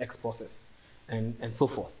to know the X process and so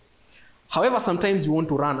forth. However, sometimes you want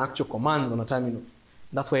to run actual commands on a terminal.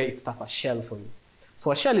 That's where it starts a shell for you.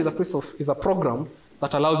 So a shell is a program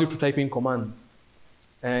that allows you to type in commands.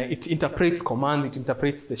 It interprets commands, it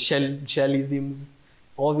interprets the shellisms,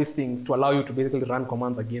 all these things to allow you to basically run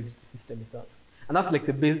commands against the system itself. And that's like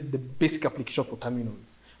the basic application for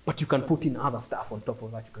terminals. But you can put in other stuff on top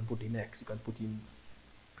of that. You can put in X, you can put in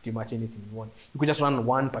pretty much anything you want. You could just run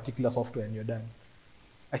one particular software and you're done.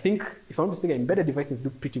 I think, if I'm not mistaken, embedded devices do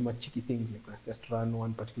pretty much cheeky things like that. Just run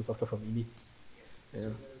one particular software from init. Yeah.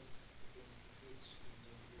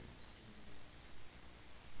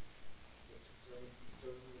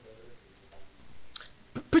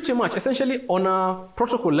 Pretty much, essentially on a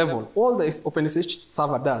protocol level, all the OpenSSH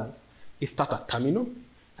server does is start a terminal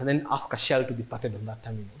and then ask a shell to be started on that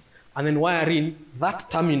terminal. And then wire in that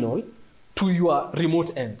terminal to your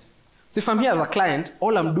remote end. So if I'm here as a client,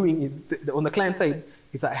 all I'm doing is, on the client side,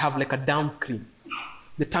 is I have like a dumb screen.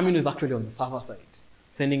 The terminal is actually on the server side,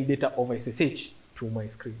 sending data over SSH to my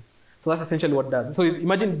screen. So that's essentially what it does. So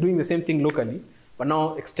imagine doing the same thing locally, but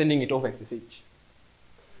now extending it over SSH.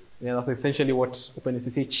 Yeah, that's essentially what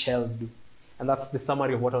OpenSSH shells do. And that's the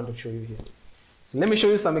summary of what I want to show you here. So let me show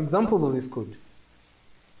you some examples of this code.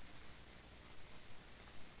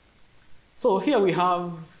 So here we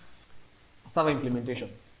have a server implementation.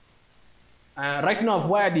 Right now I've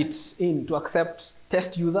wired it in to accept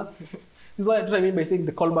test user. This is what I mean by saying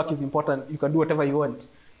the callback is important. You can do whatever you want.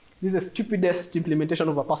 This is the stupidest implementation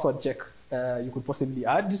of a password check you could possibly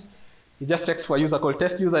add. It just checks for a user called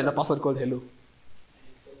test user and a password called hello.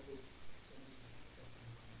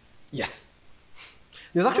 Yes.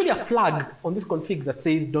 There's actually a flag on this config that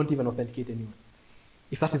says don't even authenticate anyone,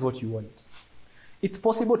 if that is what you want. It's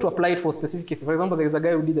possible to apply it for specific cases. For example, there's a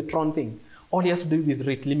guy who did the Tron thing. All he has to do is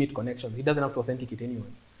rate limit connections. He doesn't have to authenticate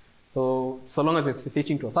anyone. So long as it's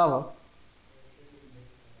SSHing to a server.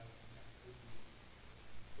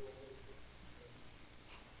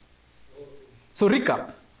 So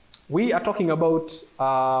recap, we are talking about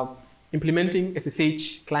implementing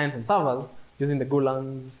SSH clients and servers using the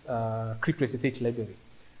Golang's crypto SSH library,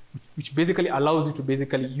 which basically allows you to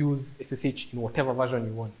basically use SSH in whatever version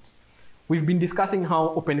you want. We've been discussing how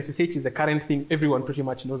OpenSSH is the current thing everyone pretty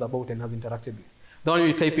much knows about and has interacted with. The one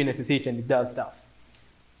you type in SSH and it does stuff.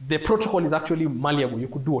 The protocol is actually malleable. You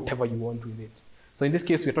could do whatever you want with it. So in this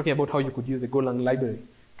case, we're talking about how you could use the Golang library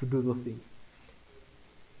to do those things.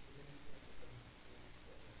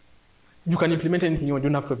 You can implement anything you want.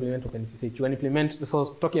 You don't have to implement OpenSSH. You can implement, so I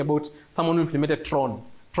was talking about someone who implemented Tron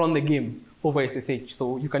the game over SSH.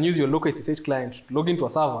 So you can use your local SSH client to log into a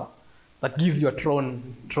server that gives you a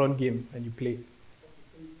Tron game and you play.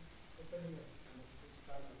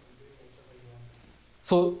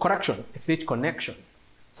 So correction, SSH connection.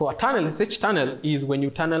 So a tunnel, SSH tunnel is when you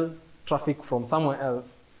tunnel traffic from somewhere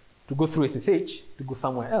else to go through SSH to go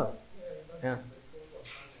somewhere else. Yeah.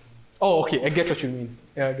 Oh, okay, I get what you mean.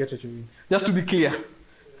 Yeah, I get what you mean. Just to be clear.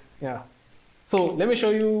 Yeah. So let me show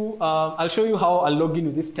you, I'll show you how I'll log in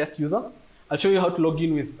with this test user. I'll show you how to log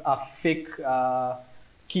in with a fake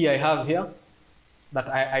key I have here that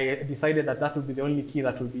I decided that that will be the only key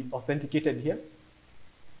that will be authenticated here.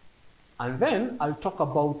 And then I'll talk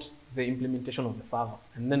about the implementation of the server.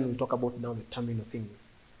 And then we'll talk about now the terminal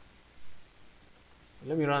things. So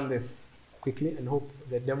let me run this quickly and hope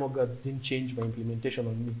the demo gods didn't change my implementation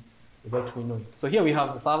on me without me knowing. So here we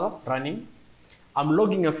have the server running. I'm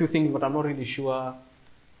logging a few things, but I'm not really sure.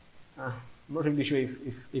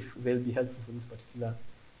 If they'll be helpful for this particular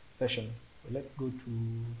session. So let's go to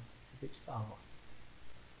SSH server.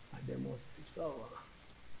 A demo SSH server.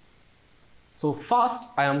 So first,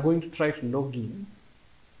 I am going to try to log in.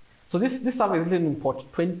 So this server is in port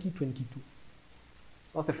 2022.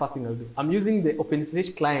 That's the first thing I'll do. I'm using the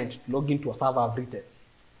OpenSSH client to log into a server I've written.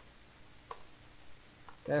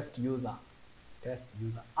 Test user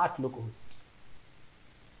at localhost.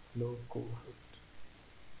 Localhost.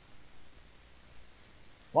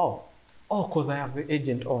 Wow. Oh, because I have the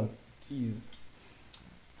agent on. Jeez.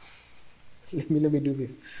 Let me do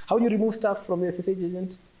this. How do you remove stuff from the SSH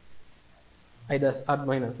agent? I just add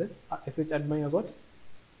minus, SSH add minus what?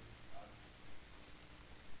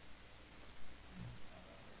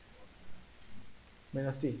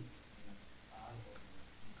 Minus T.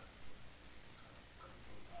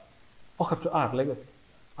 Oh, capital R, like this.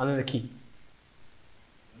 And then the key.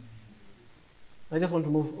 I just want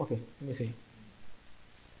to move, okay, let me see.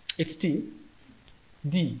 It's T,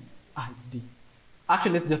 D, it's D.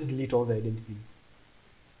 Actually, let's just delete all the identities.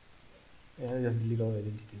 Yeah, let's just delete all the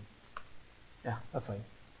identities. Yeah, that's fine.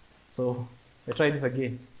 So, I try this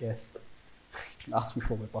again. Yes, it will ask me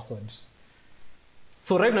for my password.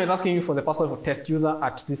 So right now it's asking me for the password for test user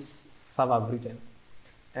at this server I've written.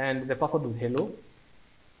 And the password was hello.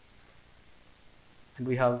 And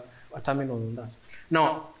we have a terminal on that.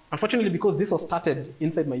 Now, unfortunately, because this was started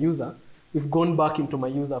inside my user, we've gone back into my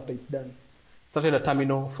user after it's done. Started a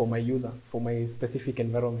terminal for my user, for my specific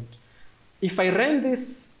environment. If I ran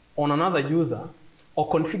this on another user, or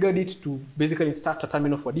configured it to basically start a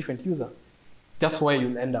terminal for a different user, that's where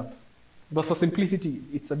you'll end up. But for simplicity,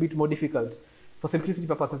 it's a bit more difficult. For simplicity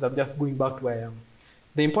purposes, I'm just going back to where I am.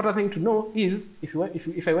 The important thing to know is,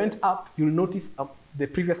 if I went up, you'll notice the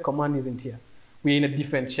previous command isn't here. We're in a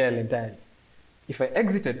different shell entirely. If I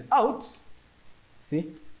exited out, see?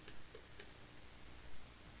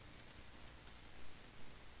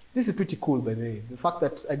 This is pretty cool, by the way. The fact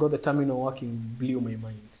that I got the terminal working blew my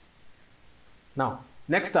mind. Now,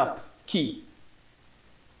 next up, key.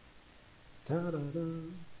 Ta-da-da.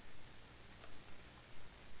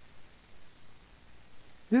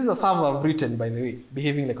 This is a server I've written, by the way,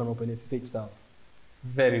 behaving like an OpenSSH server.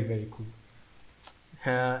 Very, very cool.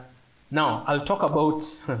 Now, I'll talk about,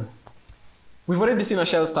 we've already seen a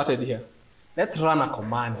shell started here. Let's run a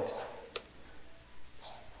command.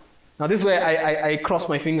 Now, this is where I cross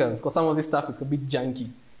my fingers, because some of this stuff is a bit janky.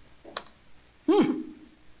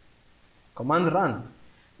 Commands run.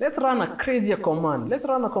 Let's run a crazier command. Let's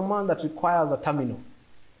run a command that requires a terminal.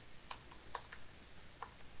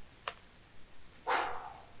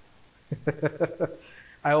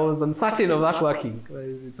 I was uncertain of that working.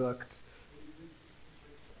 It worked.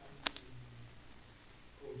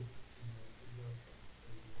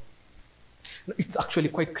 No, it's actually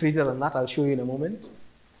quite crazier than that. I'll show you in a moment.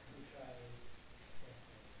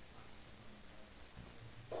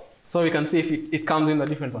 So we can see if it comes in a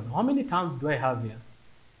different one. How many terms do I have here?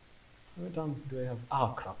 How many terms do I have?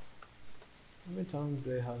 Oh, crap. How many terms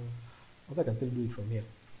do I have? I can still do it from here.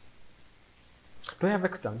 Do I have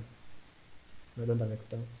exterm? No, I don't have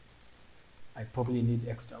exterm. I probably need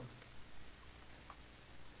exterm.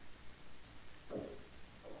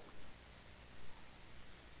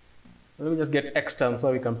 Let me just get exterm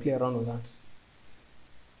so we can play around with that.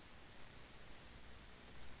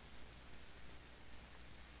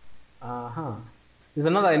 There's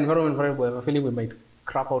another environment variable. I have a feeling we might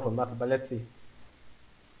crap out on that, but let's see.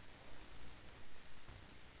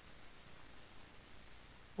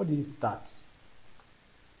 What did it start?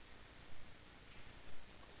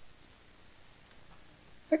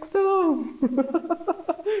 Exterm!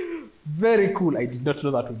 Very cool. I did not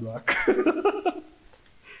know that would work.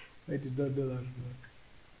 I did not know that would work.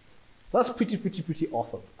 So that's pretty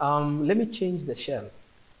awesome. Let me change the shell.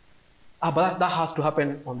 But that has to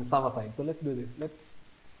happen on the server side. So let's do this.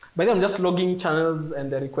 By the way, I'm just logging channels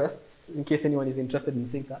and the requests in case anyone is interested in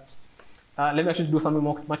seeing that. Let me actually do something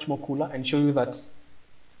much more cooler and show you that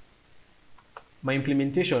my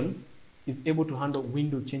implementation is able to handle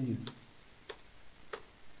window changes.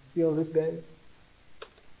 See all this, guys?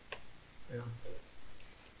 Yeah.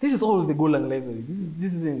 This is all the Golang library. This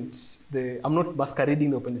isn't the, I'm not masquerading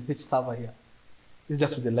the OpenSSH server here. It's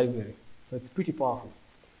just with the library. So it's pretty powerful.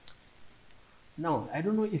 Now, I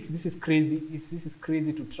don't know if this is crazy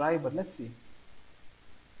to try, but let's see.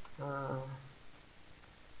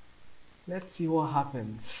 Let's see what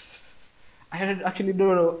happens. I actually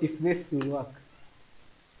don't know if this will work.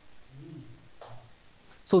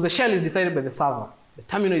 So the shell is decided by the server. The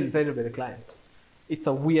terminal is decided by the client. It's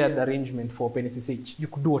a weird arrangement for OpenSSH. You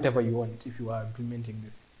could do whatever you want if you are implementing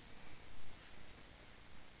this.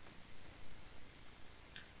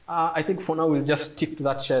 I think for now we'll just stick to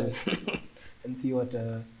that shell and see what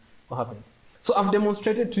happens. So I've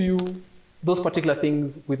demonstrated to you those particular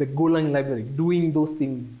things with the Golang library, doing those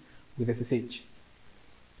things with SSH.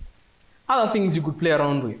 Other things you could play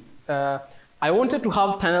around with. I wanted to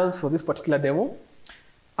have tunnels for this particular demo,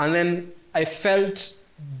 and then I felt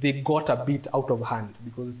they got a bit out of hand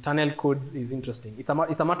because tunnel codes is interesting. It's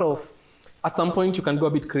a matter of, at some point you can go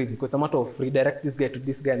a bit crazy because it's a matter of redirect this guy to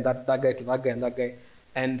this guy and that guy to that guy and that guy.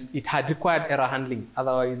 And it had required error handling.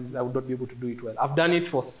 Otherwise, I would not be able to do it well. I've done it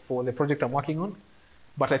for the project I'm working on,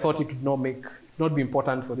 but I thought it would not be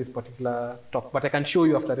important for this particular talk. But I can show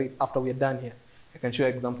you after we're done here. I can show you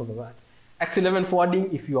examples of that. X11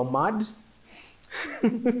 forwarding, if you are mad,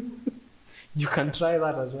 you can try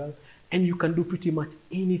that as well. And you can do pretty much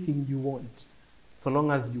anything you want, so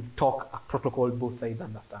long as you talk a protocol both sides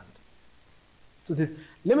understand. So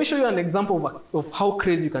let me show you an example of how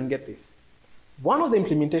crazy you can get this. One of the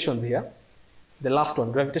implementations here, the last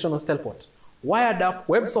one, gravitational teleport, wired up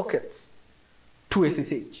WebSockets to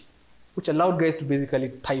SSH, which allowed guys to basically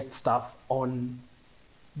type stuff on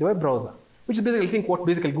the web browser, which is basically what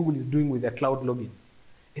Google is doing with their cloud logins.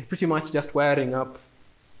 It's pretty much just wiring up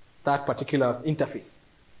that particular interface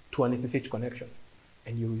to an SSH connection,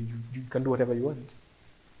 and you can do whatever you want.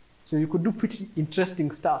 So you could do pretty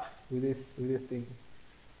interesting stuff with these things.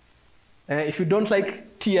 If you don't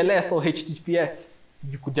like TLS or HTTPS,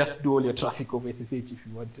 you could just do all your traffic over SSH if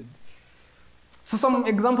you wanted. So some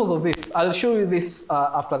examples of this. I'll show you this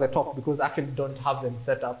after the talk because I actually don't have them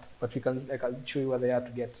set up, but I can show you where they are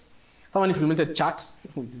to get. Someone implemented chat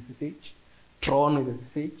with SSH, Tron with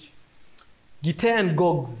SSH. Git and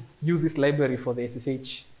Gogs use this library for the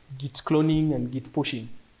SSH Git cloning and Git pushing.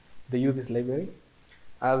 They use this library.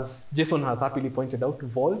 As Jason has happily pointed out,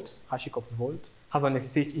 Vault, HashiCorp Vault, has an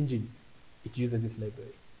SSH engine. It uses this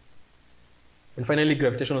library. And finally,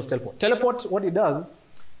 gravitational teleport. Teleport, what it does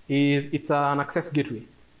is it's an access gateway.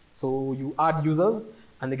 So you add users,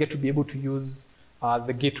 and they get to be able to use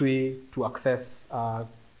the gateway to access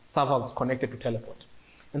servers connected to teleport.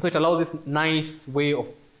 And so it allows this nice way of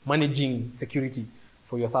managing security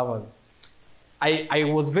for your servers. I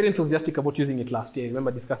was very enthusiastic about using it last year. I remember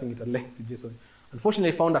discussing it at length with Jason.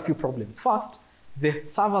 Unfortunately, I found a few problems. First, the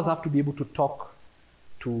servers have to be able to talk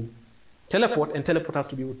to teleport, and teleport has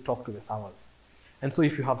to be able to talk to the servers. And so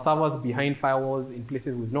if you have servers behind firewalls in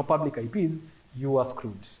places with no public IPs, you are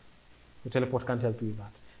screwed. So teleport can't help you with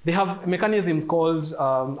that. They have mechanisms called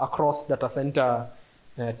across data center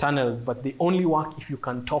tunnels, but they only work if you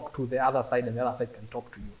can talk to the other side and the other side can talk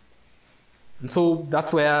to you. And so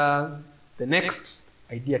that's where the next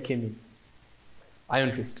idea came in.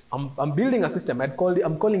 Iron Fist. I'm building a system. I'm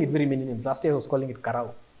calling it very many names. Last year I was calling it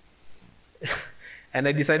Karao. And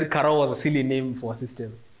I decided Karao was a silly name for a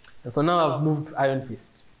system. And so now I've moved to Iron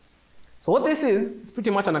Fist. So what this is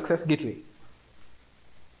pretty much an access gateway.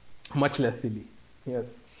 Much less silly.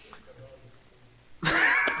 Yes.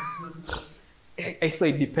 I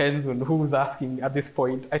say it depends on who's asking at this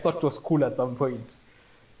point. I thought it was cool at some point.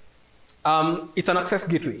 It's an access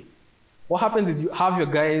gateway. What happens is you have your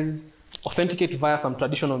guys authenticate via some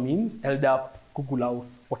traditional means, LDAP, Google Auth,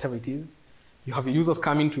 whatever it is. You have your users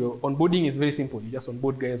coming to your onboarding is very simple. You just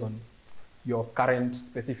onboard guys on your current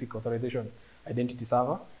specific authorization identity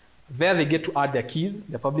server. There they get to add their keys,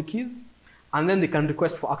 their public keys, and then they can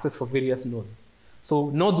request for access for various nodes.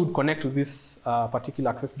 So nodes would connect to this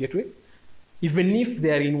particular access gateway, even if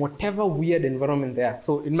they are in whatever weird environment they are.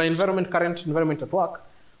 So in my current environment at work,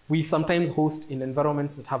 we sometimes host in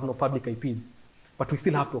environments that have no public IPs, but we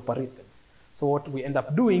still have to operate them. So what we end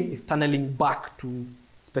up doing is tunneling back to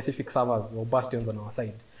specific servers or bastions on our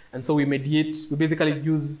side. And so we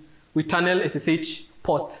tunnel SSH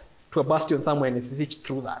ports to a bastion somewhere and SSH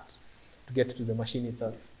through that to get to the machine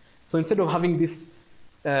itself. So instead of having this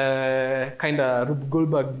kind of Rube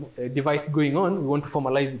Goldberg device going on, we want to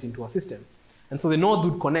formalize it into a system. And so the nodes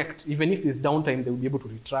would connect. Even if there's downtime, they would be able to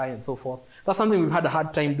retry and so forth. That's something we've had a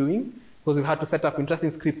hard time doing because we've had to set up interesting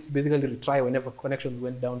scripts to basically retry whenever connections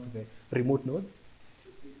went down to the remote nodes.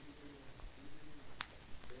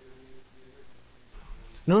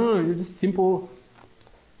 No, it's just simple.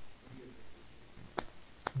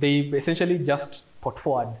 They essentially just port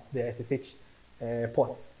forward the SSH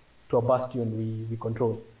ports to a bastion we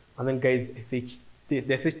control. And then guys,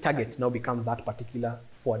 the SSH target now becomes that particular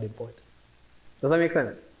forwarded port. Does that make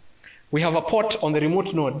sense? We have a port on the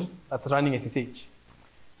remote node that's running SSH.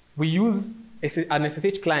 We use an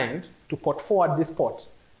SSH client to port forward this port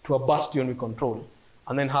to a bastion we control,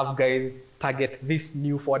 and then have guys target this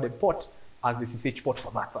new forwarded port as the SSH port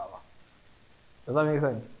for that server. Does that make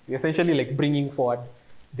sense? We're essentially like bringing forward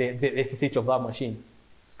the SSH of that machine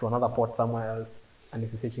to another port somewhere else and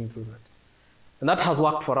SSHing through that. And that has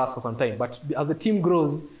worked for us for some time, but as the team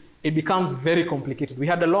grows, it becomes very complicated. We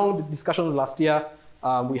had a long discussions last year.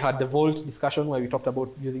 We had the Vault discussion where we talked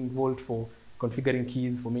about using Vault for configuring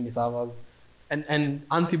keys for mini servers. And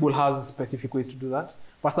Ansible has specific ways to do that.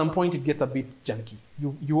 But at some point, it gets a bit janky.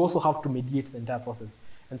 You also have to mediate the entire process.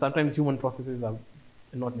 And sometimes human processes are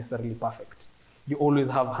not necessarily perfect. You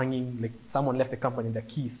always have hanging, like someone left the company, the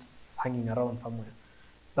keys hanging around somewhere.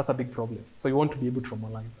 That's a big problem. So you want to be able to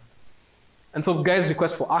formalize that. And so guys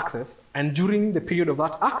request for access, and during the period of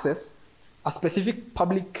that access, a specific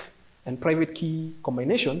public and private key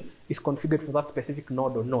combination is configured for that specific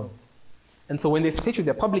node or nodes. And so when they SSH with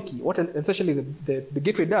their public key, what essentially the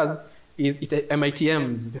gateway does is it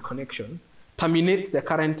MITMs the connection, terminates the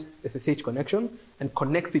current SSH connection, and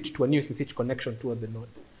connects it to a new SSH connection towards the node.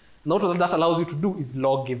 And what that allows you to do is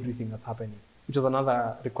log everything that's happening, which is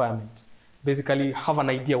another requirement. Basically, have an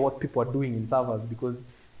idea what people are doing in servers, because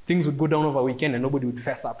things would go down over a weekend and nobody would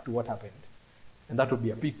fess up to what happened. And that would be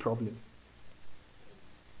a big problem.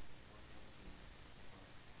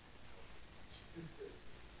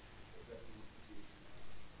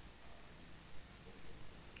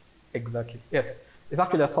 Exactly. Yes. It's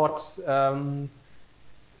actually a thought.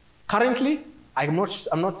 Currently, I'm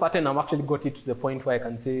not certain I've actually got it to the point where I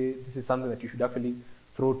can say this is something that you should actually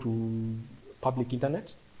throw to public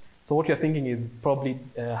internet. So what you're thinking is probably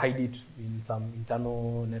hide it in some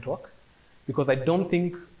internal network, because I don't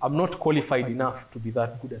think, I'm not qualified enough to be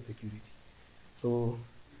that good at security. So,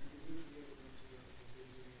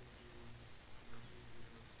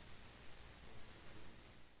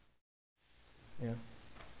 yeah.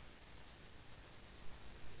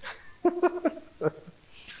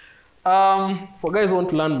 For guys who want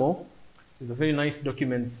to learn more, there's a very nice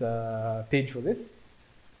documents page for this.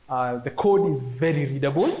 The code is very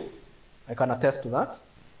readable. I can attest to that.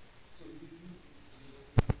 So did you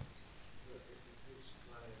the SSH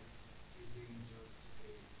client using just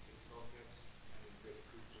a socket and the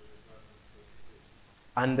crypto requirements for SSH?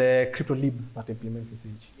 And the crypto lib that implements SSH.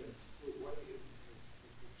 Yes. So why is the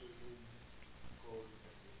crypto lib called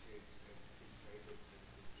SSH inside of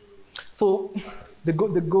the crypto? So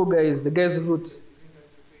the Go guys, the guys who wrote. Isn't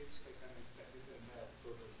SSH like this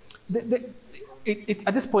entire protocol?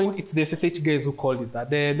 At this point, it's the SSH guys who called it that.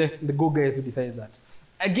 The Go guys who decided that.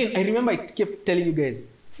 Again, I remember I kept telling you guys,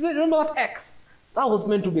 remember that X? That was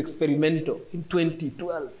meant to be experimental in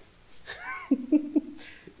 2012.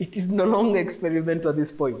 It is no longer experimental at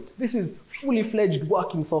this point. This is fully fledged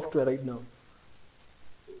working software right now.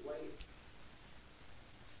 So why,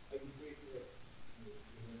 I'm afraid that you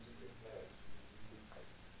mentioned that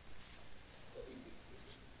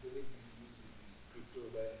the way you use the crypto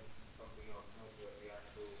then something else, not the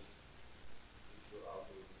actual crypto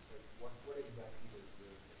algorithm. Like what exactly is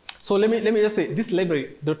the... So let me just say, this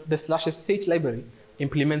library, the /SSH library,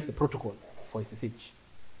 implements the protocol for SSH.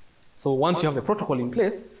 So once you have the protocol in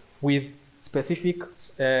place with specific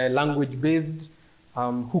language-based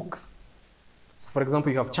hooks. So for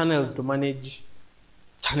example, you have channels to manage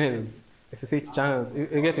channels, SSH channels.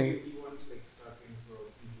 You're getting? You want like starting from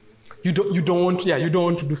You don't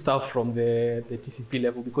want to do stuff from the TCP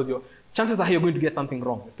level, because your chances are you're going to get something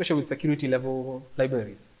wrong, especially with security level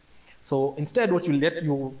libraries. So instead, what you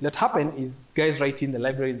let happen is guys write in the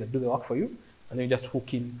libraries that do the work for you, and then you just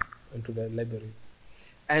hook in into the libraries.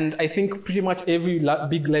 And I think pretty much every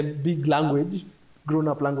big language,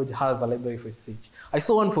 grown-up language, has a library for SSH. I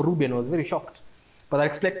saw one for Ruby and I was very shocked, but I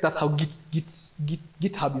expect that's how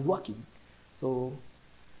GitHub is working. So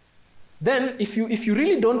then, if you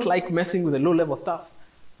really don't like messing with the low-level stuff,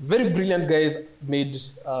 very brilliant guys made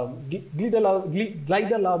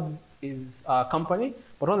Glider Labs is a company,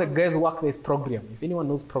 but one of the guys who work there is Program. If anyone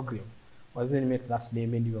knows Program, or doesn't make that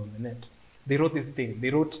name anywhere on the net, they wrote this thing.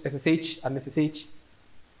 They wrote SSH and SSH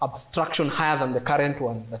abstraction higher than the current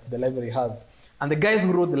one that the library has. And the guys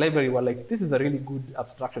who wrote the library were like, this is a really good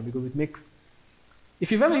abstraction because it makes,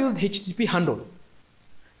 if you've ever used HTTP handle,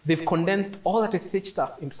 they've condensed all that SSH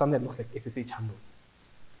stuff into something that looks like SSH handle.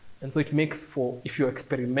 And so it makes for, if you're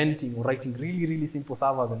experimenting or writing really, really simple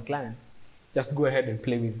servers and clients, just go ahead and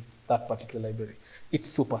play with that particular library. It's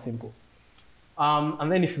super simple.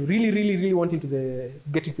 And then if you really, really, really want get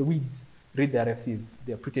into the weeds, read the RFCs.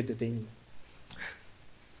 They're pretty entertaining.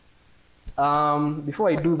 Before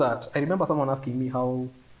I do that, I remember someone asking me how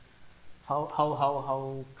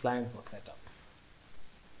clients were set up.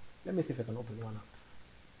 Let me see if I can open one up.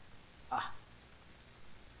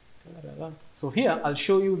 So here, I'll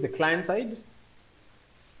show you the client side.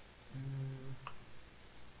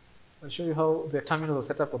 I'll show you how the terminals are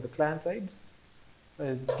set up on the client side. So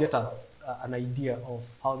it'll get us an idea of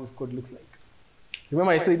how this code looks like.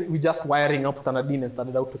 Remember I said we're just wiring up standard in and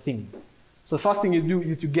standard out to things. So the first thing you do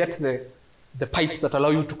is to get the pipes that allow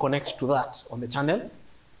you to connect to that on the channel.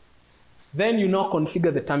 Then you now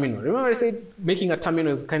configure the terminal. Remember I said making a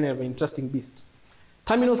terminal is kind of an interesting beast.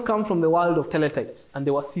 Terminals come from the world of teletypes, and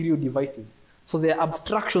they were serial devices. So their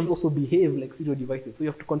abstractions also behave like serial devices. So you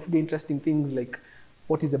have to configure interesting things like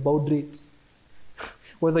what is the baud rate,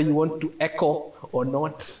 whether you want to echo or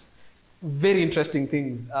not. Very interesting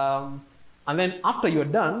things. And then after you're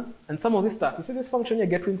done, and some of this stuff, you see this function here,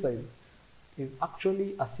 get win size, is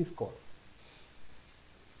actually a syscall.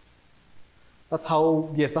 That's how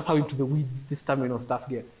into the weeds this terminal stuff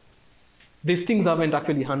gets. These things haven't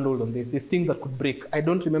actually handled on this. These things that could break. I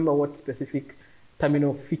don't remember what specific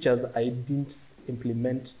terminal features I didn't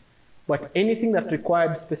implement, but anything that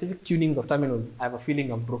required specific tunings of terminals, I have a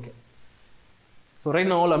feeling I've broken. So right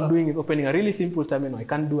now all I'm doing is opening a really simple terminal. I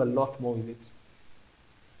can't do a lot more with it.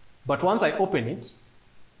 But once I open it,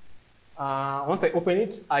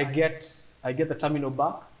 I get the terminal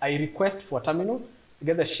back. I request for a terminal, I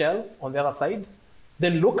get the shell on the other side.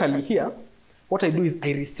 Then locally here, what I do is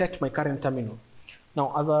I reset my current terminal.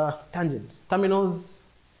 Now, as a tangent, terminals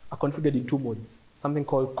are configured in two modes, something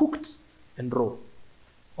called cooked and raw,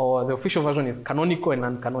 or the official version is canonical and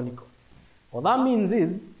non-canonical. What that means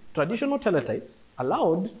is traditional teletypes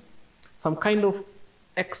allowed some kind of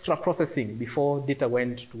extra processing before data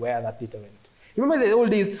went to where that data went. Remember the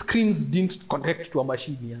old days, screens didn't connect to a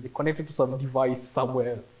machine here, they connected to some device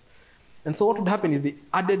somewhere else. And so what would happen is they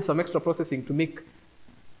added some extra processing to make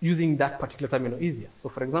using that particular terminal easier. So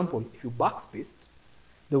for example, if you backspaced,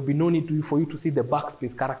 there will be no need for you to see the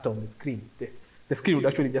backspace character on the screen. The screen would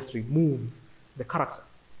actually just remove the character.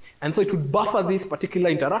 And so it would buffer this particular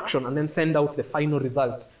interaction and then send out the final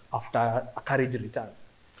result after a carriage return.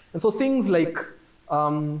 And so things like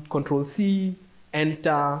Control C,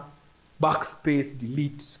 Enter, backspace,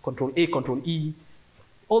 delete, Control A, Control E,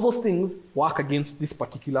 all those things work against this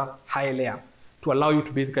particular high layer to allow you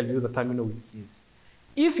to basically use a terminal with ease.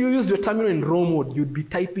 If you used your terminal in raw mode, you'd be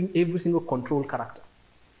typing every single control character.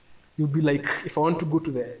 You'd be like, if I want to go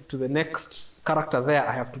to the next character there,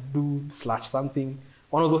 I have to do / something,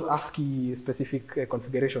 one of those ASCII specific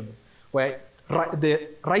configurations, where the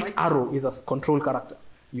right arrow is a control character.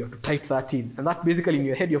 You have to type that in. And that basically in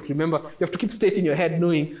your head, you have to remember, you have to keep state in your head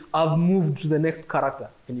knowing, I've moved to the next character,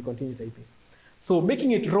 and you continue typing. So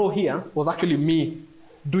making it raw here was actually me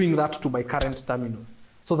doing that to my current terminal.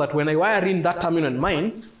 So that when I wire in that terminal and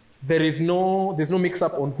mine, there's no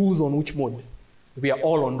mix-up on who's on which mode. We are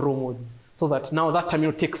all on raw modes. So that now that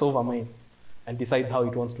terminal takes over mine and decides how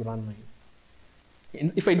it wants to run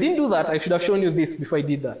mine. If I didn't do that, I should have shown you this before I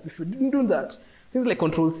did that. If you didn't do that, things like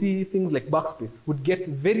Control-C, things like backspace would get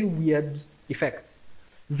very weird effects.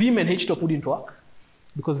 Vim and htop wouldn't work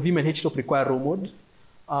because Vim and htop require raw mode.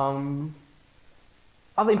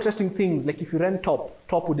 Other interesting things, like if you ran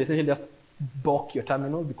top would essentially just block your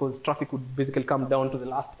terminal because traffic would basically come down to the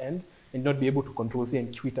last end and not be able to Control-C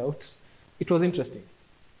and quit out. It was interesting.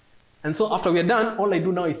 And so after we're done, all I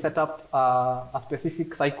do now is set up a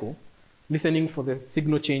specific cycle, listening for the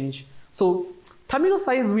signal change. So terminal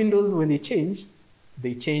size windows, when they change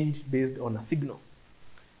based on a signal.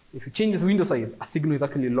 So if you change this window size, a signal is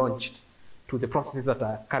actually launched to the processes that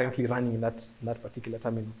are currently running in that particular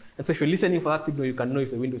terminal. And so if you're listening for that signal, you can know if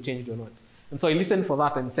the window changed or not. And so I listen for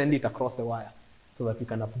that and send it across the wire so that we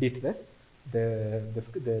can update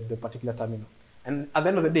the particular terminal. And at the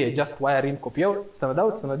end of the day, just wire in, copy out,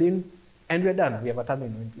 standard in, and we're done. We have a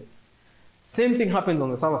terminal in place. Same thing happens on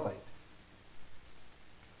the server side.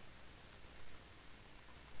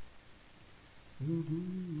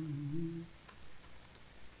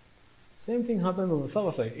 Same thing happens on the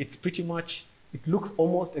server side. It's pretty much, it looks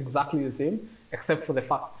almost exactly the same, except for the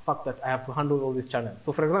fact that I have to handle all these channels.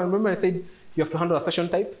 So for example, remember I said you have to handle a session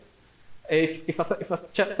type? if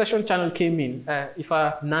a session channel came in, if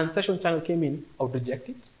a non-session channel came in, I would reject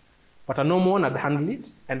it. But a normal one, I'd handle it.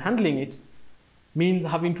 And handling it means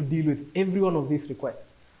having to deal with every one of these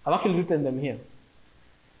requests. I've actually written them here.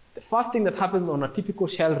 The first thing that happens on a typical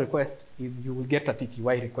shell request is you will get a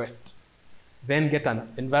TTY request. Then get an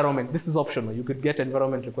environment. This is optional. You could get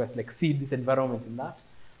environment request, like seed this environment in that.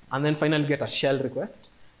 And then finally get a shell request.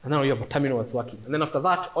 And then you have a terminal that's working. And then after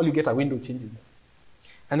that, all you get are window changes.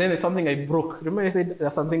 And then there's something I broke. Remember I said there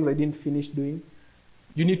are some things I didn't finish doing?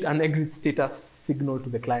 You need an exit status signal to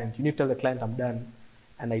the client. You need to tell the client I'm done.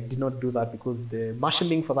 And I did not do that because the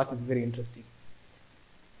marshalling for that is very interesting.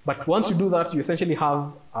 But once you do that, you essentially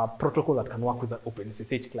have a protocol that can work with the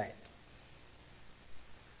OpenSSH client.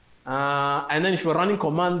 And then if you're running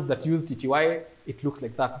commands that use TTY, it looks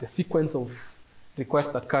like that. The sequence of requests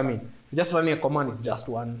that come in. Just running a command is just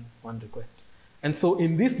one request. And so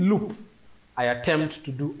in this loop, I attempt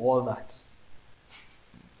to do all that.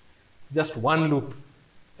 Just one loop.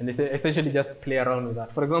 And essentially just play around with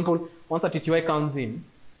that. For example, once a TTY comes in,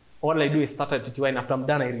 all I do is start a TTY, and after I'm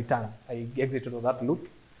done, I return. I exit out of that loop.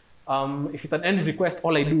 If it's an end request,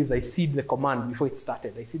 all I do is I seed the command before it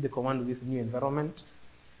started. I seed the command with this new environment.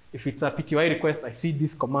 If it's a PTY request, I seed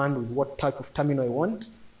this command with what type of terminal I want.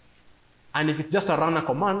 And if it's just a runner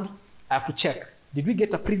command, I have to check. Did we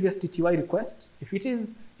get a previous TTY request? If it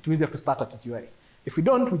is, it means you have to start a TTY. If we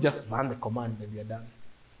don't, we just run the command and we are done.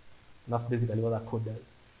 And that's basically what that code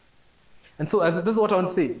does. And so this is what I want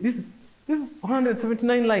to say. This is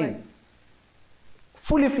 179 lines.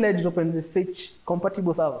 Fully fledged OpenSSH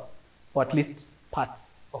compatible server. Or at least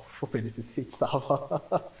parts of OpenSSH server.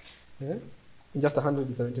 Yeah? In just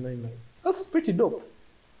 179 lines. That's pretty dope.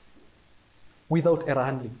 Without error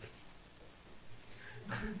handling.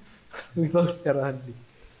 Without error handling.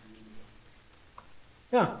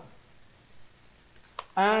 Yeah.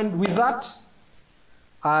 And with that,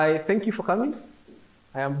 I thank you for coming.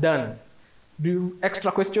 I am done. Do you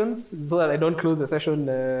extra questions so that I don't close the session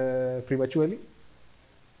prematurely?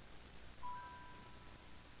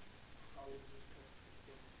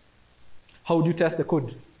 How do you test the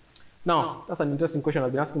code? Now, that's an interesting question.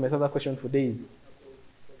 I've been asking myself that question for days.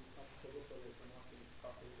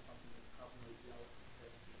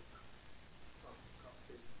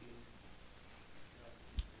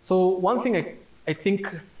 So one thing I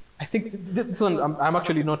think this one, I'm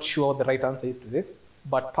actually not sure what the right answer is to this,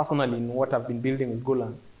 but personally in what I've been building with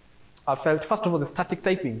Golang, I felt, first of all, the static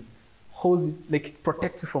typing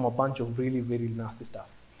protects you from a bunch of really, very nasty stuff.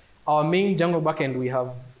 Our main Django backend, we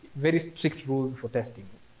have very strict rules for testing.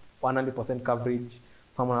 100% coverage,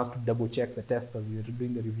 someone has to double check the tests as you're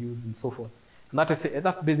doing the reviews and so forth. And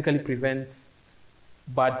that basically prevents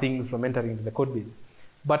bad things from entering into the code base.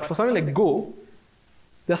 But for something like Go,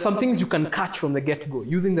 there are some things you can catch from the get-go,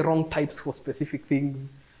 using the wrong types for specific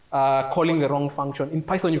things, calling the wrong function. In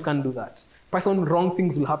Python, you can't do that. Python, wrong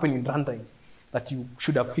things will happen in runtime that you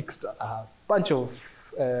should have fixed a bunch of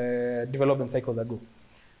development cycles ago.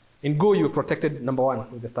 In Go, you're protected, number one,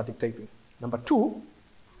 with the static typing. Number two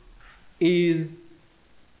is,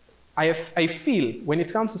 I feel when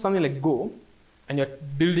it comes to something like Go, and you're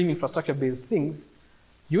building infrastructure-based things,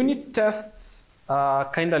 unit tests are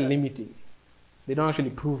kind of limiting. They don't actually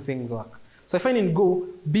prove things work. So I find in Go,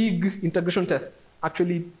 big integration tests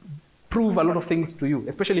actually prove a lot of things to you,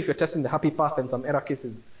 especially if you're testing the happy path and some error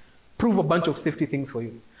cases, prove a bunch of safety things for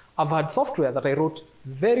you. I've had software that I wrote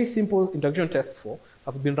very simple integration tests for,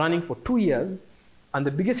 that's been running for 2 years, and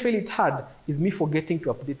the biggest failure it had is me forgetting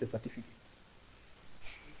to update the certificates.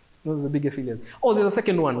 Those are the biggest failures. Oh, there's a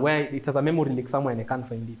second one where it has a memory leak somewhere and I can't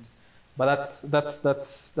find it. But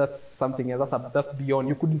that's something else. That's beyond.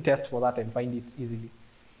 You couldn't test for that and find it easily.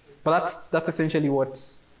 But that's essentially what.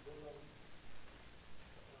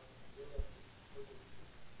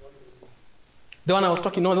 The one I was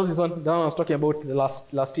talking. No, not this one. The one I was talking about the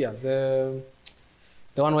last year.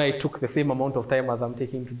 The one where I took the same amount of time as I'm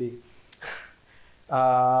taking today.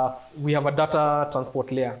 We have a data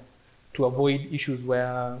transport layer to avoid issues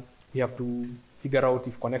where we have to figure out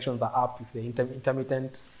if connections are up, if they're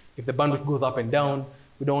intermittent, if the bandwidth goes up and down.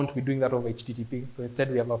 We don't want to be doing that over HTTP. So instead,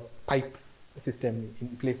 we have a pipe system in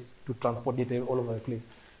place to transport data all over the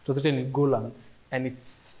place. It was written in Golang, and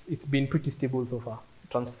it's been pretty stable so far,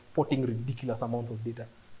 transporting ridiculous amounts of data.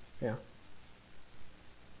 Yeah.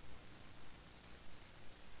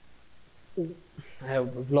 I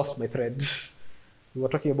have lost my thread. We were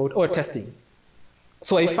talking about testing.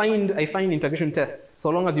 So I find integration tests, so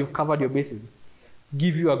long as you've covered your bases,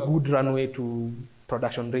 give you a good runway to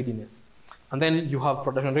production readiness. And then you have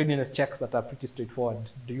production readiness checks that are pretty straightforward.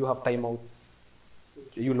 Do you have timeouts?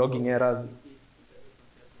 Are you logging errors?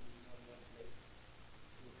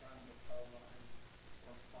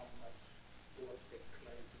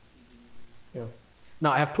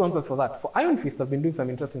 Now, I have two answers for that. For Iron Fist, I've been doing some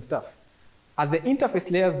interesting stuff. At the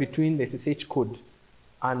interface layers between the SSH code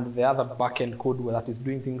and the other backend code that is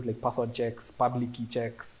doing things like password checks, public key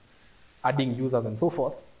checks, adding users and so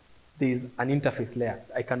forth, there is an interface layer.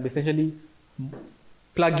 I can essentially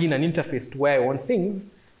plug in an interface to where I want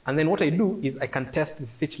things, and then what I do is I can test the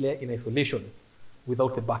SSH layer in isolation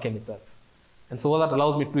without the backend itself. And so what that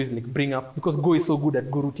allows me to do is like bring up, because Go is so good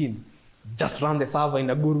at Go routines, just run the server in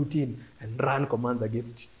a Go routine and run commands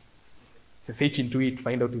against it. SSH into it,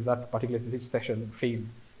 find out if that particular SSH session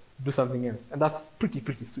fails, do something else. And that's pretty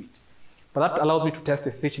sweet. But that allows me to test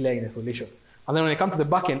the SSH layer in isolation. And then when I come to the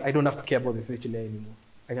backend, I don't have to care about the SSH layer anymore.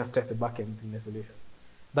 I just test the backend in isolation.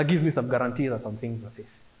 That gives me some guarantees that some things are safe.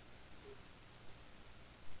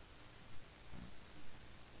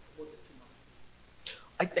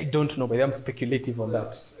 I don't know, but I'm speculative on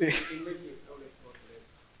that.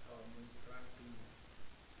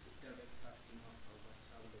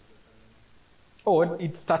 Oh,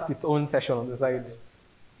 it starts its own session on the side.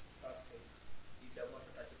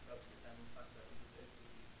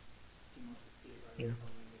 Yeah.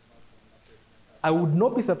 I would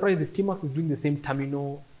not be surprised if Tmax is doing the same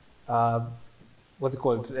terminal, what's it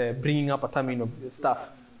called, bringing up a terminal stuff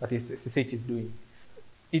that is SSH is doing.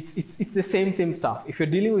 It's the same stuff. If you're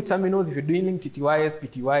dealing with terminals, if you're dealing TTYs,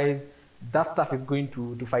 PTYs, that stuff is going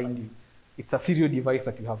to find you. It's a serial device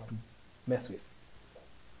that you have to mess with.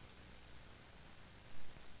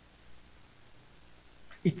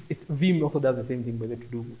 It's Vim also does the same thing, but to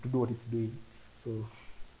do what it's doing. So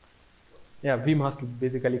yeah, Vim has to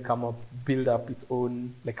basically come up, build up its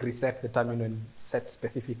own, like reset the terminal and set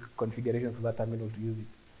specific configurations for that terminal to use it.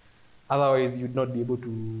 Otherwise, you'd not be able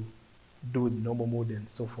to do the normal mode and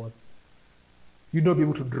so forth. You'd not be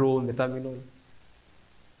able to draw on the terminal.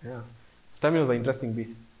 Yeah, so terminals are interesting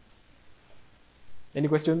beasts. Any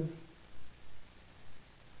questions?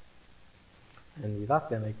 And with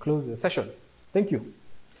that, then I close the session. Thank you.